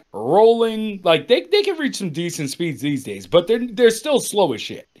 like rolling. Like they can reach some decent speeds these days, but they're still slow as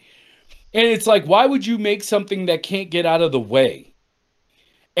shit. And it's like, why would you make something that can't get out of the way?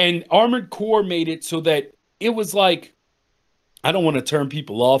 And Armored Core made it so that it was like, I don't want to turn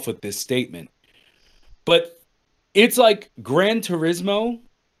people off with this statement, but it's like Gran Turismo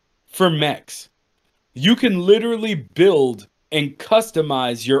for mechs. You can literally build and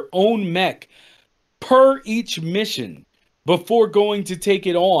customize your own mech per each mission before going to take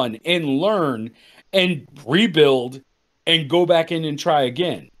it on and learn and rebuild and go back in and try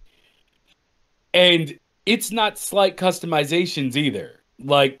again. And it's not slight customizations either.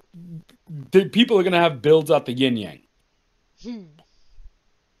 Like people are gonna have builds out the yin yang. Hmm.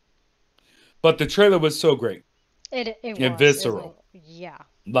 But the trailer was so great It and was. visceral. Yeah.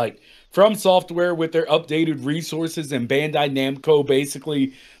 Like From Software with their updated resources and Bandai Namco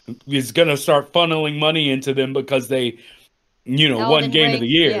basically is gonna start funneling money into them because they, won Elden Game of the Ring.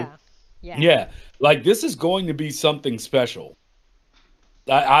 Year. Yeah. Yeah. Yeah, like this is going to be something special.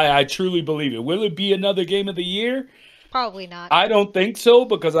 I truly believe it. Will it be another Game of the Year? Probably not. I don't think so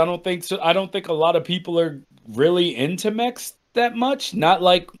because I don't think so. I don't think a lot of people are really into mechs that much. Not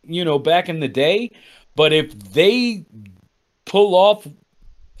like, back in the day. But if they pull off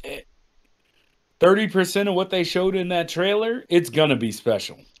 30% of what they showed in that trailer, it's gonna be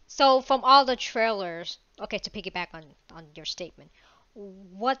special. So from all the trailers, okay, to piggyback on your statement,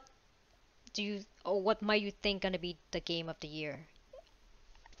 what or what might you think gonna be the game of the year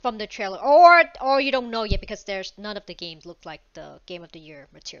from the trailer, or you don't know yet because there's none of the games look like the game of the year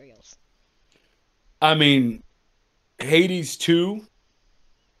materials. I mean, Hades 2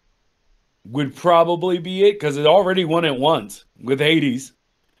 would probably be it because it already won it once with Hades.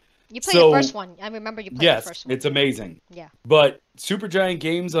 You played the first So, one. I remember you played the yes, first one. it's amazing. Yeah. But Supergiant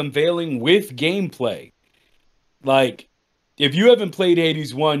Games unveiling with gameplay. Like, if you haven't played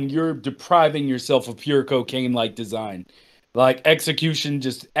Hades 1, you're depriving yourself of pure cocaine like design. Like, execution,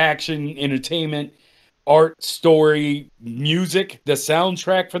 just action, entertainment, art, story, music. The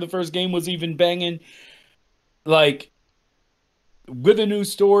soundtrack for the first game was even banging. Like, with a new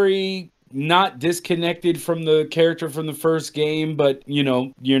story, not disconnected from the character from the first game, but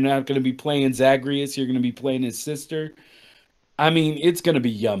you're not going to be playing Zagreus, you're going to be playing his sister. I mean, it's going to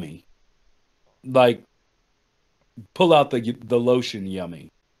be yummy. Like, pull out the lotion,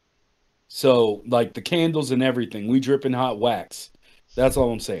 yummy. So, like, the candles and everything, we dripping hot wax. That's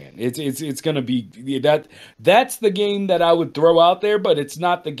all I'm saying. It's going to be that's the game that I would throw out there, but it's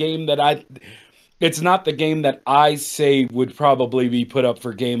not the game that I say would probably be put up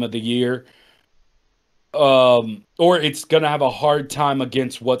for game of the year. Or it's gonna have a hard time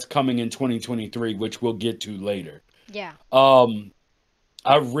against what's coming in 2023, which we'll get to later. Yeah.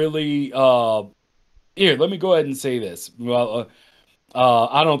 I really here, let me go ahead and say this. Well,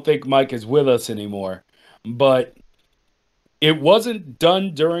 I don't think Mike is with us anymore, but it wasn't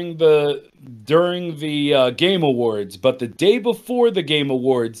done during the Game Awards, but the day before the Game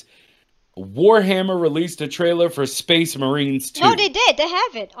Awards, Warhammer released a trailer for Space Marines No, 2. they did. They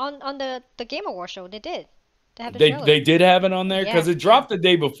have it on the Game Award show. They did. They have the They trailer. did have it on there Yeah, because it yeah. dropped the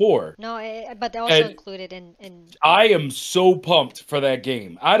day before. No, but they also And included in. I am so pumped for that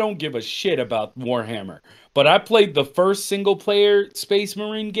game. I don't give a shit about Warhammer, but I played the first single player Space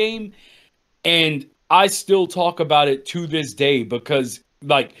Marine game and I still talk about it to this day because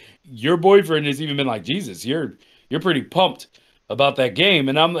like your boyfriend has even been like, Jesus, you're pretty pumped about that game,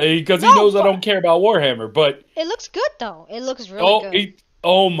 and I'm because he No, knows I don't care about Warhammer, but it looks good though. It looks really oh, good.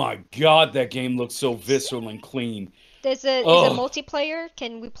 oh my God, that game looks so visceral and clean. Is it Oh, multiplayer?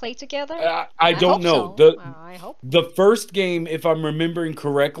 Can we play together? I I don't hope know. so. The I hope. the first game, if I'm remembering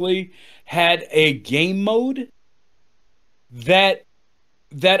correctly, had a game mode that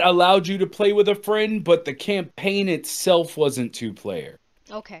allowed you to play with a friend, but the campaign itself wasn't two player.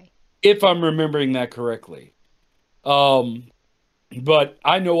 Okay. If I'm remembering that correctly. Um, but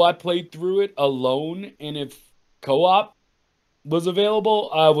I know I played through it alone, and if co-op was available,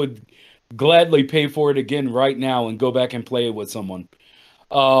 I would gladly pay for it again right now and go back and play it with someone.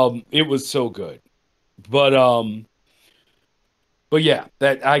 It was so good. But yeah,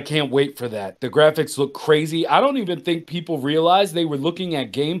 that I can't wait for that. The graphics look crazy. I don't even think people realized they were looking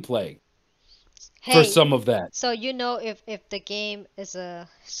at gameplay for Hey, some of that. so you know if the game is a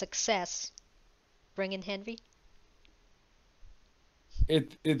success, bring in Henry.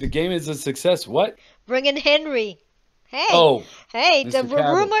 The game is a success. What? Bring in Henry. Hey, Oh, hey, the Mr.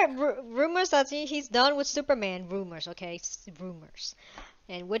 Cavill. rumors that he's done with Superman. Rumors, okay, rumors.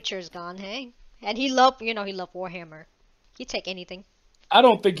 And Witcher's gone. Hey, and he loved Warhammer. He'd take anything. I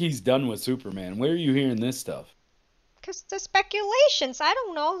don't think he's done with Superman. Where are you hearing this stuff? Cause the speculations. I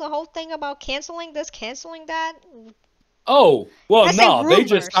don't know the whole thing about canceling this, canceling that. Oh, well, I say no,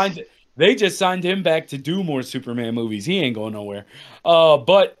 rumors. they just signed him back to do more Superman movies. He ain't going nowhere.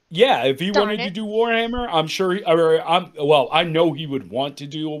 But yeah, if he Darn wanted to it. do Warhammer, I'm sure or I know he would want to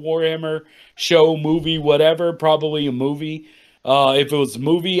do a Warhammer show, movie, whatever, probably a movie. If it was a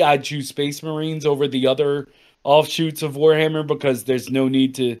movie, I'd choose Space Marines over the other offshoots of Warhammer because there's no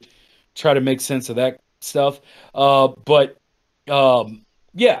need to try to make sense of that stuff. But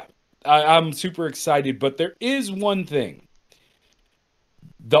yeah, I'm super excited. But there is one thing.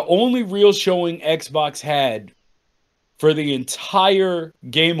 The only real showing Xbox had for the entire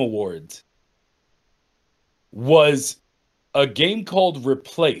Game Awards was a game called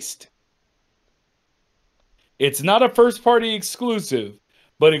Replaced. It's not a first party exclusive,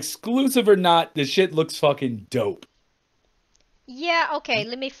 but exclusive or not, the shit looks fucking dope. Yeah, okay,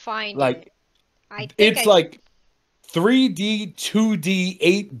 let me find it. Like, I think it's like 3D, 2D,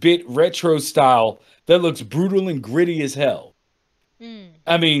 8-bit retro style that looks brutal and gritty as hell. hmm.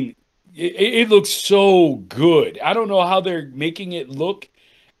 I mean, it looks so good. I don't know how they're making it look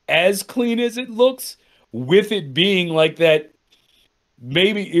as clean as it looks with it being like that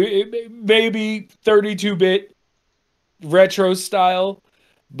maybe 32-bit retro style,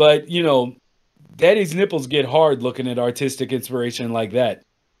 but daddy's nipples get hard looking at artistic inspiration like that.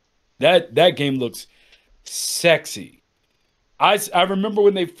 That game looks sexy. I remember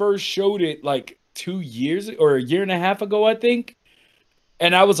when they first showed it like 2 years or a year and a half ago, I think.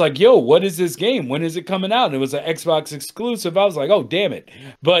 And I was like, yo, what is this game? When is it coming out? And it was an Xbox exclusive. I was like, oh, damn it.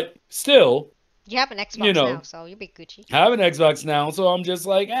 But still, You have an you Xbox now, know, so you'll be Gucci. I have an Xbox now, so I'm just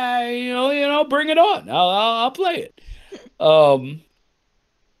like, bring it on. I'll play it. Um,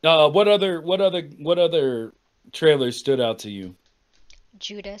 what other trailers stood out to you?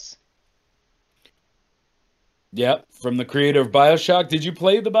 Judas. Yep, from the creator of BioShock. Did you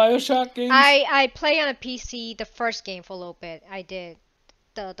play the BioShock games? I play on a PC the first game for a little bit. I did.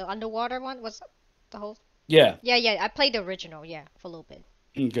 The underwater one was the whole. Yeah. Yeah, yeah. I played the original. Yeah, for a little bit.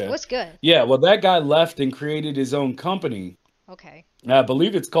 It Okay. was good. Yeah, well, that guy left and created his own company Okay. I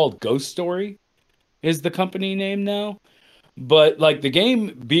believe it's called Ghost Story is the company name now. But like the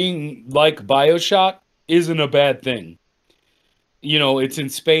game being like BioShock isn't a bad thing. You know, it's in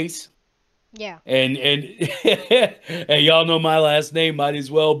space Yeah. and and y'all know my last name might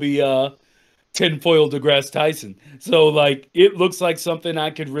as well be Tinfoil DeGrasse Tyson. So like it looks like something I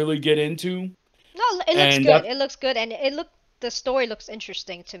could really get into. No, it looks And good. that It looks good, and the story looks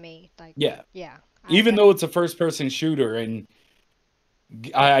interesting to me. Like, yeah, yeah, I even though definitely. it's a first person shooter and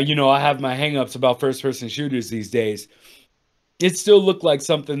I have my hangups about first person shooters these days. It still looked like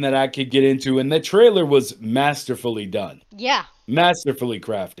something that I could get into and the trailer was masterfully done. Yeah, Masterfully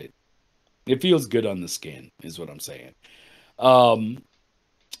crafted. It feels good on the skin is what I'm saying. Um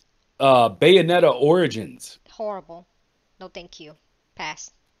Bayonetta Origins. horrible. No, thank you.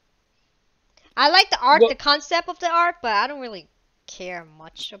 Pass. I like the art, the Well, concept of the art, but I don't really care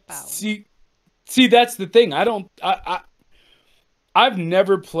much about. see see that's the thing. I've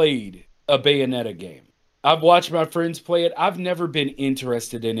never played a Bayonetta game. I've watched my friends play it. I've never been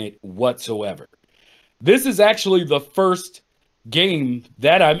interested in it whatsoever. This is actually the first game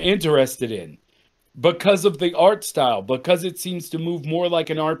that I'm interested in because of the art style, because it seems to move more like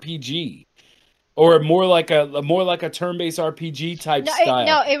an RPG or more like a turn-based RPG type No, style.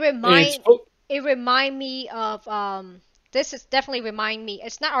 no, It's it remind me of This is definitely remind me.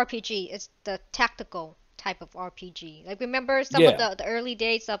 It's not RPG. It's the tactical type of RPG. Like remember some of yeah, the early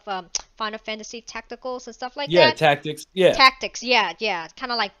days of Final Fantasy tacticals and stuff like yeah, that. tactics, yeah. Tactics, yeah, yeah,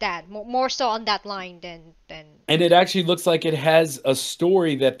 kind of like that. More so on that line than. And it actually looks like it has a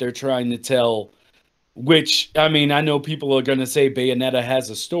story that they're trying to tell. Which, I mean, I know people are going to say Bayonetta has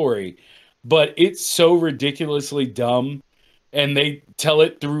a story, but it's so ridiculously dumb and they tell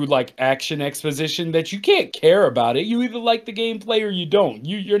it through like action exposition that you can't care about it. You either like the gameplay or you don't.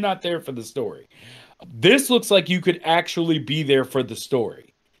 You're not there for the story. This looks like you could actually be there for the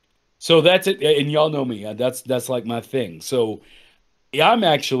story. So that's it, and y'all know me. That's like my thing. So yeah, I'm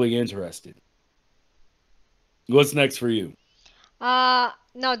actually interested. What's next for you?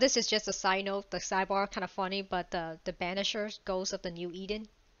 No, this is just a side note. The sidebar kind of funny, but the Banishers Ghost of the New Eden.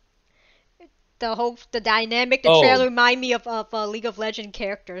 The dynamic, the trailer Oh, remind me of League of Legends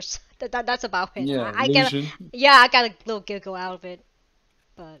characters. That's about it. yeah, I get Lucian. yeah, I got a little giggle out of it,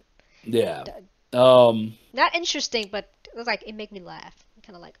 but Yeah. th- Um not interesting. But it was like it made me laugh.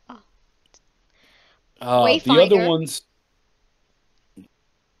 Kind of like oh, The other Wayfinder. ones,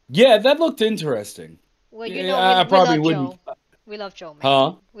 yeah, that looked interesting. Well, you Yeah, know I we probably love wouldn't. Joe. We love Joe Mad.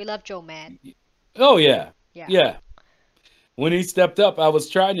 Huh? We love Joe Mad. Oh yeah, Yeah. yeah. When he stepped up, I was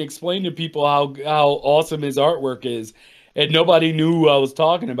trying to explain to people how awesome his artwork is, and nobody knew who I was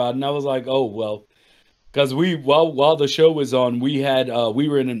talking about. And I was like, oh well, because while the show was on, we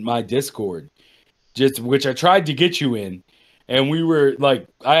were in my Discord, just which I tried to get you in, and we were like,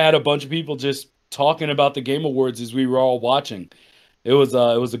 I had a bunch of people just talking about the Game Awards as we were all watching. It was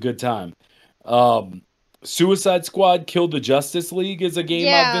a good time. Um, Suicide Squad Killed the Justice League is a game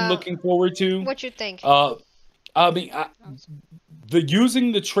I've been Yeah. looking forward to. What you think? Uh, I mean, the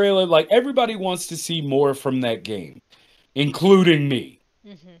using the trailer, like everybody wants to see more from that game, including me.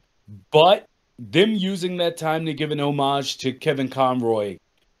 Mhm. But them using that time to give an homage to Kevin Conroy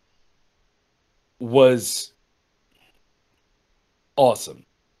was awesome.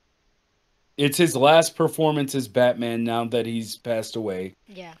 It's his last performance as Batman now that he's passed away.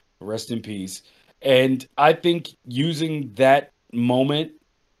 Yeah. Rest in peace. And I think using that moment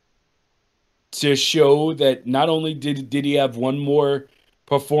to show that not only did he have one more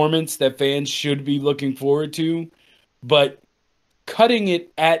performance that fans should be looking forward to, but cutting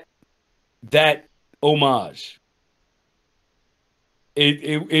it at that homage.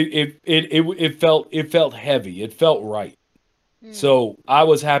 It felt heavy. It felt right. Mm. So I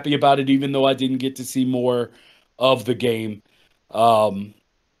was happy about it, even though I didn't get to see more of the game. Um,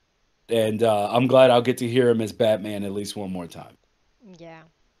 and I'm glad I'll get to hear him as Batman at least one more time. Yeah.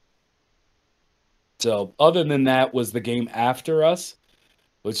 So other than that was the game After Us,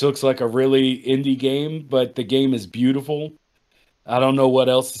 which looks like a really indie game, but the game is beautiful. I don't know what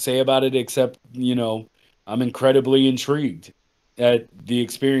else to say about it except, I'm incredibly intrigued at the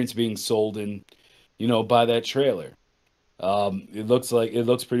experience being sold and, by that trailer. It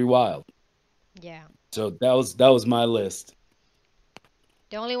looks pretty wild. Yeah. So that was my list.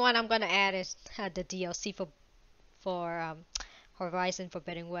 The only one I'm gonna add is the DLC for Horizon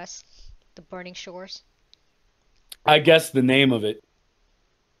Forbidden West, the Burning Shores. I guess the name of it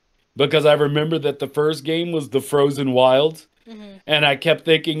because I remember that the first game was the Frozen Wilds, Mhm. and I kept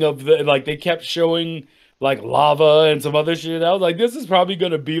thinking of they kept showing like lava and some other shit. I was like, this is probably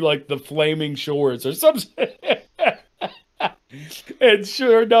gonna be like the Flaming Shores or something. And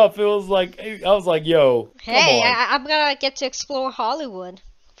sure enough, it was like I was like, "Yo, come Hey, on." I'm gonna get to explore Hollywood.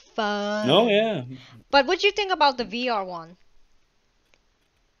 No, Fun. yeah. But what do you think about the VR one?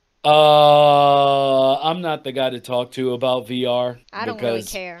 I'm not the guy to talk to about VR I don't really because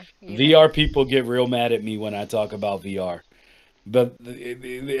care either. VR people get real mad at me when I talk about VR. But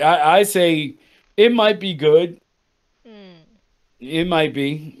I say it might be good. Hmm. It might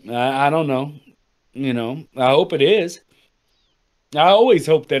be. I don't know. I hope it is. I always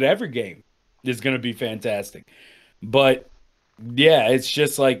hope that every game is going to be fantastic. But yeah, it's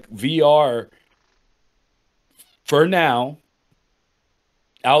just like VR for now,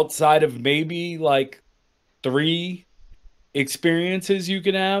 outside of maybe like three experiences you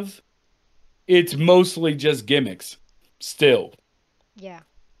can have, it's mostly just gimmicks. Still, Yeah.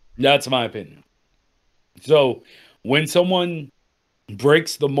 that's my opinion. So when someone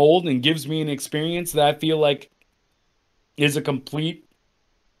breaks the mold and gives me an experience that I feel like is a complete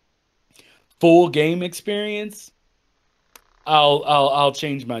full game experience, I'll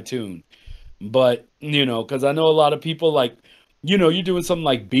change my tune. But because I know a lot of people like, you're doing something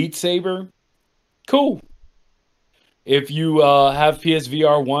like Beat Saber, cool. If you have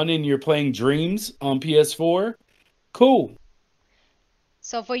PSVR 1 and you're playing Dreams on PS4, cool.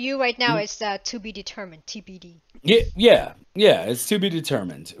 So for you right now, Mm, it's to be determined, TBD. Yeah, yeah, yeah. It's to be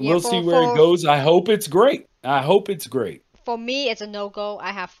determined. Yeah, We'll see where it goes. I hope it's great. I hope it's great. for me, it's a no go.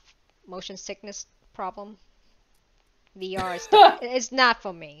 I have motion sickness problem. VR is it's not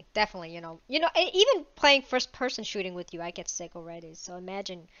for me. Definitely, even playing first person shooting with you, I get sick already. So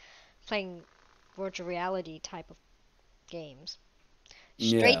imagine playing virtual reality type of games.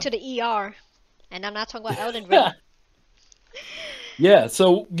 Straight Yeah. to the ER, and I'm not talking about Elden Ring. Yeah.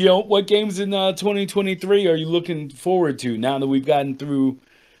 So, what games in 2023 are you looking forward to now that we've gotten through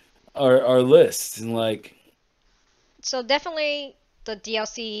our list? And like, So definitely the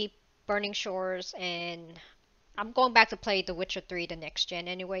DLC Burning Shores, and I'm going back to play The Witcher 3 the next gen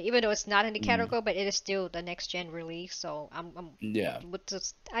anyway, even though it's not in the mm, category, but it is still the next gen release. So yeah. with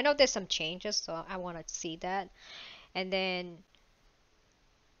this, I know there's some changes, so I want to see that. And then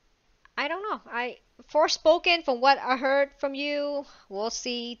I don't know. Forspoken, from what I heard from you, we'll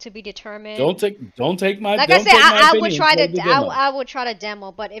see, to be determined. Like I Don't said, take my I would opinion. try Play the to demo. I would try to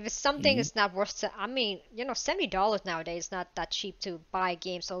demo, but if it's something Hmm. that's not worth it, I mean, $70 nowadays is not that cheap to buy a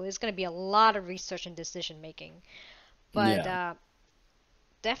game, so it's gonna be a lot of research and decision making. But Yeah.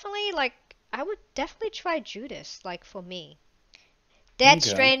 definitely, like, I would definitely try Judas. Like for me, Dead Okay.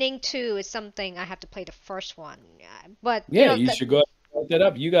 Stranding 2 is something I have to play the first one. But Yeah, you should go ahead and look that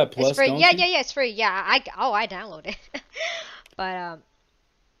up. You got it's Plus, free. don't you? Yeah, it's free. Yeah, I downloaded it. But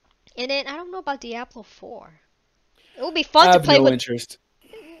and then I don't know about Diablo 4. It would be fun I to have play no with. interest.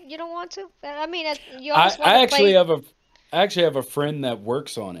 You don't want to? I mean, you I, always want to I actually play. have a I actually have a friend that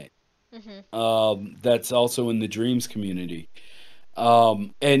works on it. Hmm. That's also in the Dreams community.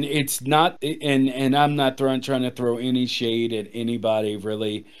 And it's not, and I'm not trying to throw any shade at anybody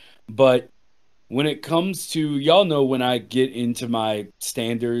really, but when it comes to y'all know when I get into my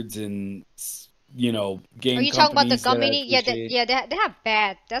standards and Are game you talking about the companies that I Gummy? Yeah, appreciate. they have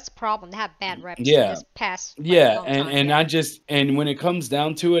bad. That's a problem. They have bad reps in Yeah, this past like yeah, long and time. and I Yeah. just and when it comes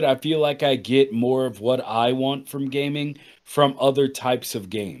down to it, I feel like I get more of what I want from gaming from other types of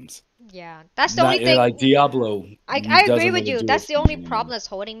games. Yeah, that's the only Not like thing. Diablo I agree doesn't with really you. do That's it the for only me problem anymore. that's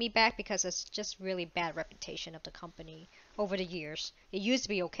holding me back because it's just really bad reputation of the company over the years. It used to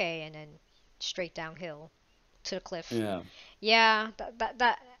be okay and then straight downhill to the cliff. Yeah. Yeah,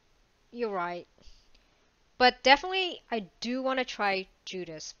 that you're right. But definitely, I do want to try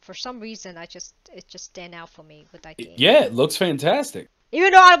Judas. For some reason, it just stand out for me with that game. Yeah, it looks fantastic.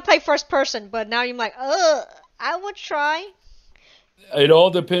 Even though I don't play first person, but now you're like, I would try. It all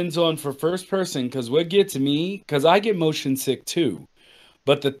depends on for first person because what gets me, because I get motion sick too.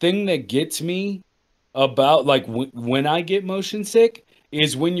 But the thing that gets me about like when I get motion sick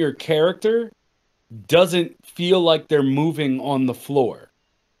is when your character doesn't feel like they're moving on the floor.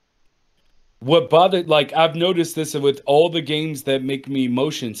 What bothered, like, I've noticed this with all the games that make me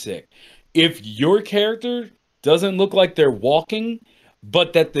motion sick. If your character doesn't look like they're walking,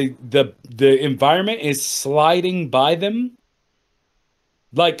 but that the environment is sliding by them,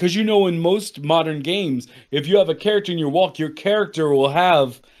 like, because in most modern games, if you have a character in your walk, your character will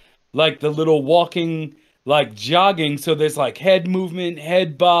have like the little walking, like jogging. So there's like head movement,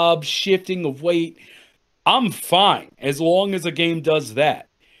 head bob, shifting of weight. I'm fine as long as a game does that.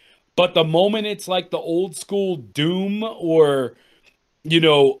 But the moment it's like the old school Doom or, you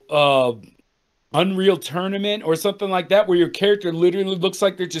know, Unreal Tournament or something like that, where your character literally looks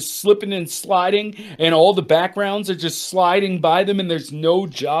like they're just slipping and sliding, and all the backgrounds are just sliding by them, and there's no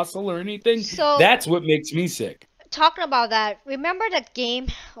jostle or anything. So That's what makes me sick. talking about that, remember that game?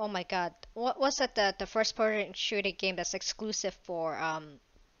 Oh my God, what was that? The first person shooting game that's exclusive for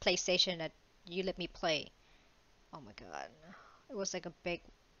PlayStation that you let me play. Oh my God, it was like a big.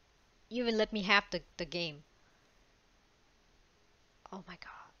 You even let me have the game. Oh my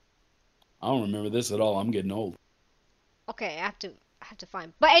God. I don't remember this at all. I'm getting old. Okay, I have to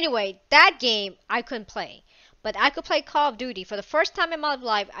find. But anyway, that game I couldn't play. But I could play Call of Duty. For the first time in my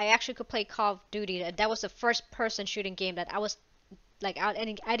life, I actually could play Call of Duty. And that was the first person shooting game that I was like I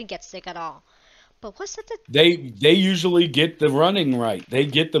didn't get sick at all. But what's that? They usually get the running right. They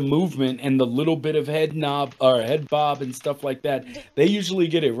get the movement and the little bit of head knob or head bob and stuff like that. Did, They usually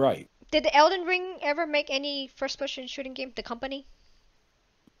get it right. did the Elden Ring ever make any first person shooting game? The company?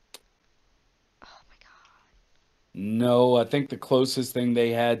 Oh my God. No, I think the closest thing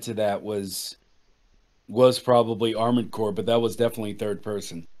they had to that was probably Armored Core, but that was definitely third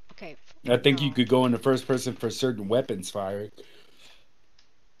person. Okay. I think you No. could go into first person for certain weapons firing.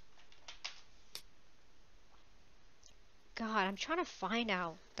 God, I'm trying to find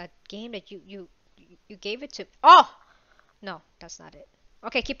out that game that you gave it to. Oh no, that's not it.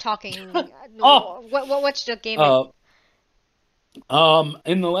 Okay, keep talking. Oh, What's the game that? uh,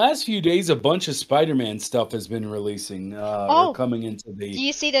 in the last few days, a bunch of Spider-Man stuff has been releasing, or Oh, coming into do the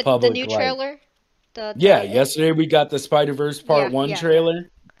you see the public new light. trailer? The Yeah, the yesterday we got the Spider-Verse Part yeah 1 yeah yeah.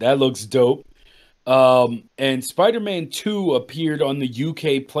 trailer. That looks dope. And Spider-Man 2 appeared on the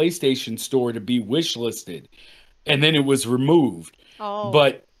UK PlayStation Store to be wishlisted, and then it was removed. Oh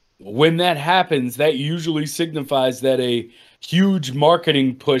But when that happens, that usually signifies that a huge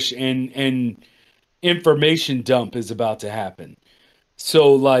marketing push and information dump is about to happen.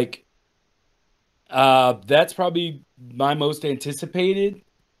 So like that's probably my most anticipated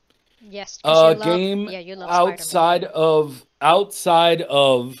yes, because you love game yeah you love Spider-Man. outside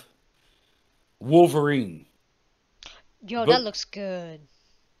of Wolverine. Yo, that But looks good.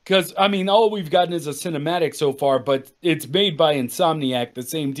 because I mean, all we've gotten is a cinematic so far, but it's made by Insomniac, the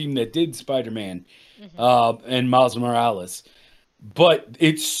same team that did Spider-Man Hmm. and Miles Morales. But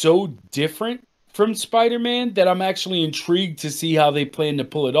it's so different from Spider-Man that I'm actually intrigued to see how they plan to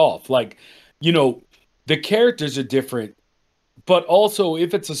pull it off. Like, you know, the characters are different, but also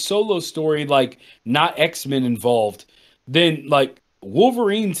if it's a solo story, like not X-Men involved, then like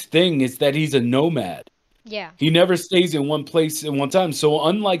Wolverine's thing is that he's a nomad. Yeah. He never stays in one place at one time. So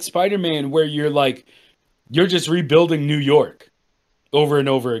unlike Spider-Man, where you're just rebuilding New York over and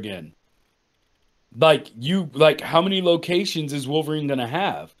over again. Like how many locations is Wolverine gonna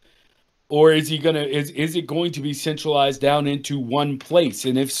have? Or is it going to be centralized down into one place?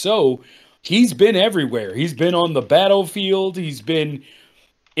 And if so, he's been everywhere. He's been on the battlefield, he's been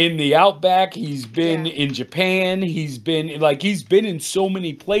in the outback, he's been Yeah. in Japan, he's been in so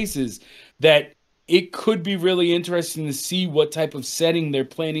many places that it could be really interesting to see what type of setting they're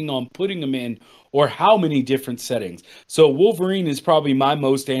planning on putting him in or how many different settings. So Wolverine is probably my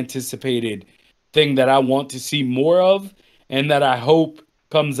most anticipated thing that I want to see more of and that I hope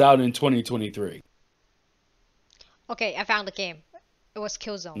comes out in 2023. Okay, I found the game. It was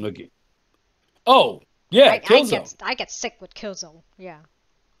Killzone. Look at, oh, yeah, I Killzone. get sick with Killzone. Yeah.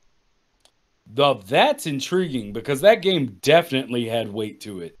 That's intriguing because that game definitely had weight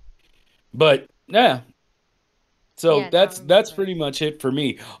to it. But yeah, so Yeah, now I that's remember. pretty much it for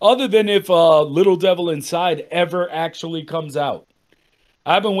me. Other than if Little Devil Inside ever actually comes out.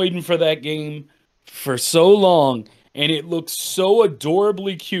 I've been waiting for that game for so long and it looks so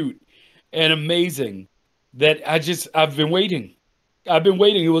adorably cute and amazing that I've been waiting. I've been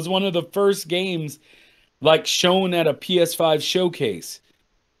waiting. It was one of the first games like shown at a PS5 showcase.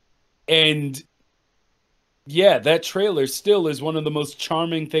 And yeah, that trailer still is one of the most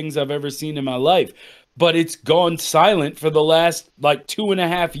charming things I've ever seen in my life. But it's gone silent for the last like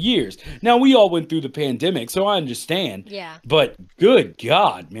 2.5 years. Now, we all went through the pandemic, so I understand. Yeah. But good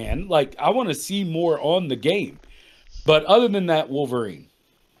God, man. Like, I want to see more on the game. But other than that, Wolverine.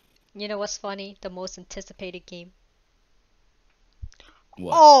 You know what's funny? The most anticipated game.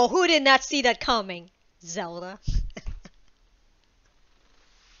 What? Oh, who did not see that coming? Zelda.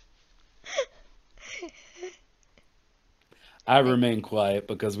 I I, remain quiet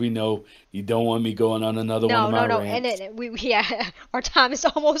because we know you don't want me going on another one of no, my no, no. And rants. then yeah, our time is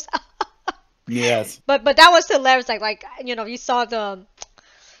almost up. Yes. But that was hilarious. You saw the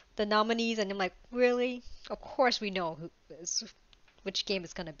nominees, and I'm like, really? Of course we know which game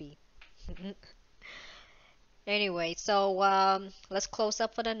it's gonna be. Anyway, so let's close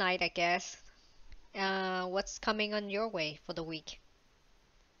up for the night, I guess. What's coming on your way for the week?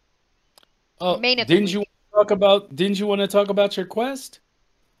 Oh, Remainder of the week. didn't you want to talk about your quest?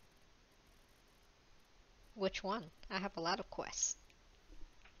 Which one? I have a lot of quests.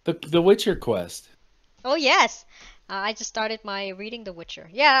 The Witcher quest. Oh yes, I just started my reading The Witcher.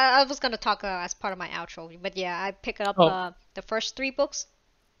 Yeah, I was gonna talk as part of my outro, but yeah, I picked up Oh, the first three books.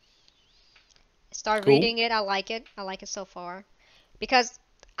 Start cool. reading it. I like it. I like it so far because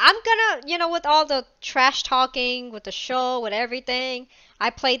I'm gonna, with all the trash talking, with the show, with everything.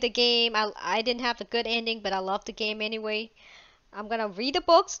 I played the game. I didn't have a good ending, but I love the game anyway. I'm gonna read the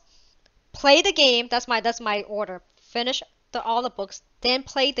books, play the game. That's my order. Finish all the books, then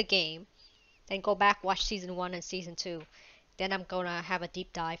play the game, then go back watch season one and season two. Then I'm gonna have a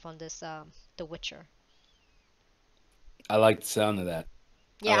deep dive on this The Witcher. I like the sound of that.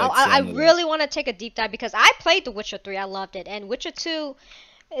 I Yeah, like the I sound of that. really want to take a deep dive because I played The Witcher 3. I loved it, and Witcher 2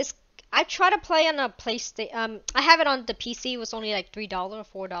 is. I try to play on a PlayStation. I have it on the PC. It was only like $3 or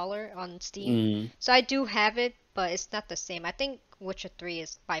 $4 on Steam, Mm. so I do have it, but it's not the same. I think Witcher 3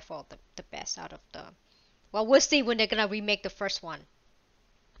 is by far the best out of the. Well, we'll see when they're gonna remake the first one.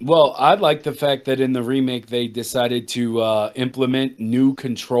 Well, I like the fact that in the remake they decided to implement new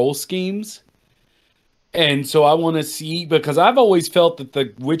control schemes. And so I want to see because I've always felt that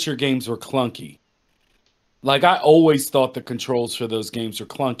the Witcher games were clunky. Like I always thought the controls for those games were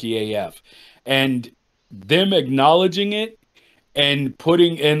clunky AF. And them acknowledging it and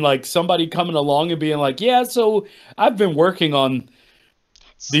putting in like somebody coming along and being like, "Yeah, so I've been working on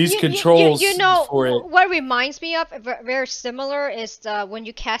these You controls know for it." what reminds me of very similar is when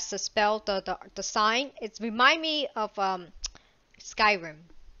you cast the spell, the sign. It's remind me of Skyrim.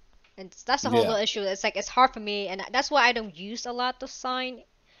 And that's the whole Yeah. little issue. It's like it's hard for me, and that's why I don't use a lot the sign.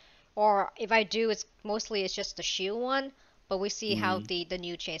 Or if I do, it's just the shield one. But we see how Hmm. the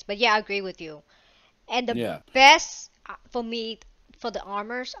new change. But yeah, I agree with you. And the Yeah. best for me for the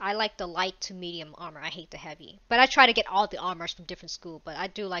armors, I like the light to medium armor. I hate the heavy, but I try to get all the armors from different school. But I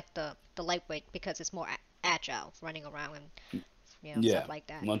do like the lightweight because it's more agile, running around and Yeah. stuff like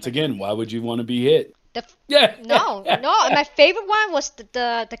that. Once But yeah, again, why would you want to be hit? the Yeah. no, no, my favorite one was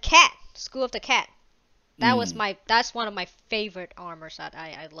the cat, School of the Cat. Mm. That's one of my favorite armors that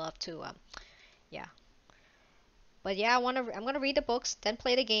I love to yeah. But yeah, I'm gonna read the books, then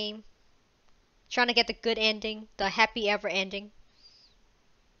play the game, trying to get the good ending, the happy ever ending.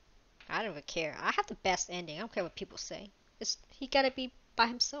 I don't even care. I have the best ending. I don't care what people say. He gotta be by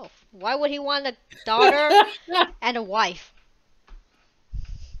himself. Why would he want a daughter and a wife?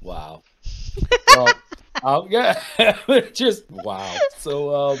 Wow. Well, yeah, just wow.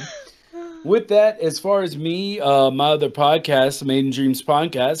 So, with that, as far as me, my other podcast, Maiden Dreams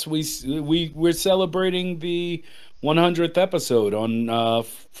podcast, we're celebrating the 100th episode on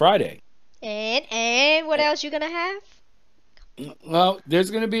Friday. And what else you gonna have? Well, there's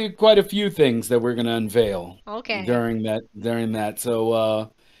going to be quite a few things that we're going to unveil Okay. during that.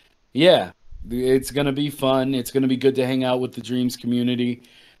 So, yeah, it's going to be fun. It's going to be good to hang out with the Dreams community,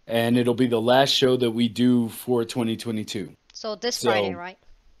 and it'll be the last show that we do for 2022. So this Friday, So, right?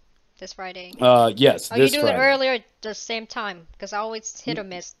 This Friday. yes, Oh, you this do it Friday. earlier the same time? Because I always hit or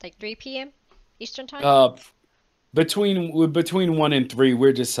miss, like 3 p.m. Eastern time? Uh, between 1 and 3,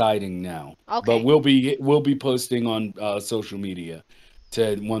 we're deciding now, but Okay. we'll be posting on social media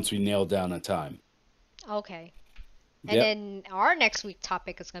to once we nail down a time. Okay. And Yep. then our next week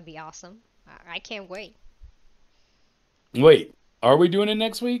topic is gonna be awesome. I can't wait. Wait, are we doing it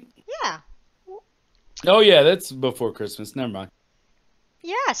next week? Yeah. Oh yeah, that's before Christmas. Never mind.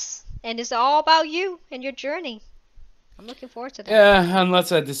 Yes. And it's all about you and your journey. I'm looking forward to that. Yeah,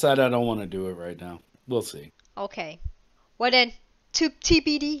 unless I decide I don't want to do it right now. We'll see. Okay. Well then, to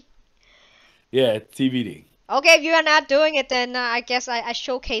TBD. Yeah, TBD. Okay, if you are not doing it, then I guess I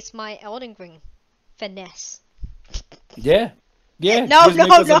showcase my Elden Ring finesse. Yeah. Yeah, No, just no,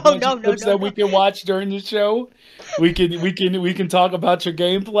 make us a no, bunch no, of no, clips no, that we no. can watch during the show. We can talk about your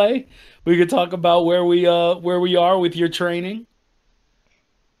gameplay. We can talk about where we are with your training.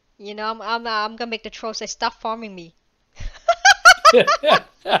 I'm gonna make the troll say, "Stop farming me."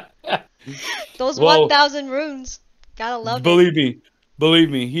 Those Well, 1,000 runes. Gotta love it. believe me, believe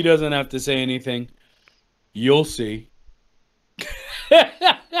me, he doesn't have to say anything. You'll see.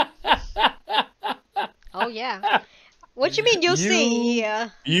 Oh yeah. What you mean you'll see? you Yeah.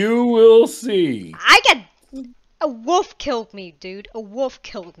 you will see. I got a wolf killed me, dude. A wolf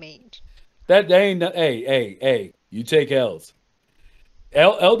killed me. That ain't hey. You take L's.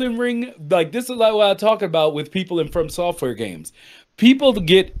 Elden Ring, like this is like what I talk about with people in From Software games. People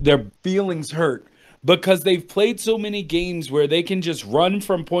get their feelings hurt because they've played so many games where they can just run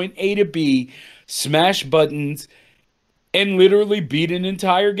from point A to B, smash buttons, and literally beat an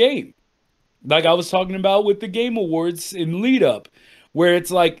entire game. Like I was talking about with the Game Awards in lead up, where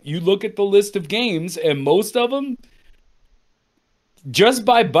it's like you look at the list of games and most of them, just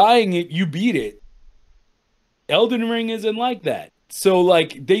by buying it, you beat it. Elden Ring isn't like that. So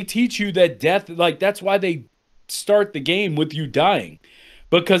like they teach you that death, like that's why they start the game with you dying.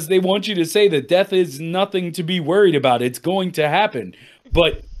 Because they want you to say that death is nothing to be worried about. It's going to happen.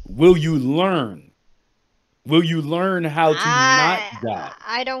 But will you learn? Will you learn how to not I die?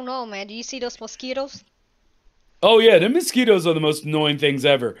 I don't know, man. Do you see those mosquitoes? Oh yeah, the mosquitoes are the most annoying things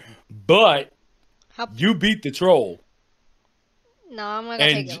ever. But How? you beat the troll. No, I'm not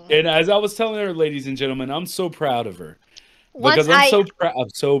gonna take And it. and as I was telling her, ladies and gentlemen, I'm so proud of her. Once Because I'm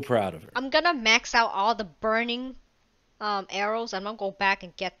so proud of her. I'm gonna max out all the burning arrows. I'm gonna go back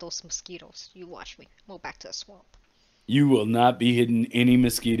and get those mosquitoes. You watch me. Go back to the swamp. You will not be hitting any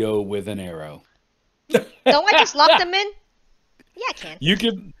mosquito with an arrow. Don't I just lock them in? Yeah, I can.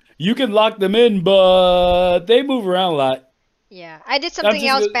 You can lock them in, but they move around a lot. Yeah, I did I'm something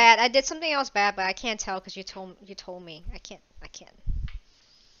just else gonna, bad. I did something else bad, but I can't tell because you told me. I can't.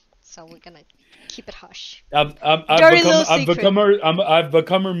 So we're gonna keep it hush. Dirty little secret. I've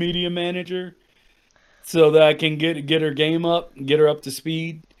become her media manager so that I can get her game up, get her up to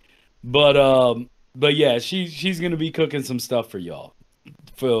speed. But yeah, she's gonna be cooking some stuff for y'all.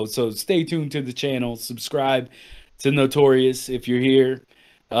 So stay tuned to the channel, subscribe to Notorious if you're here.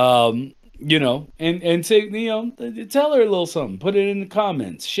 And say, tell her a little something. Put it in the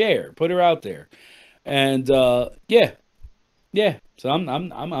comments, share, put her out there. And yeah, yeah. So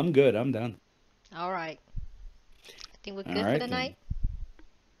I'm good. I'm done. All right. I think we're All good for right the then. night.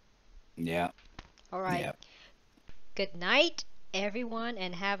 Yeah, All right. yeah. Good night, everyone,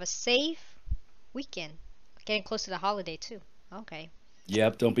 and have a safe weekend. Getting close to the holiday too. Okay.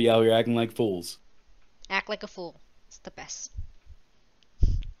 Yep, don't be out here acting like fools. Act like a fool. It's the best.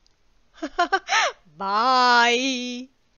 Bye.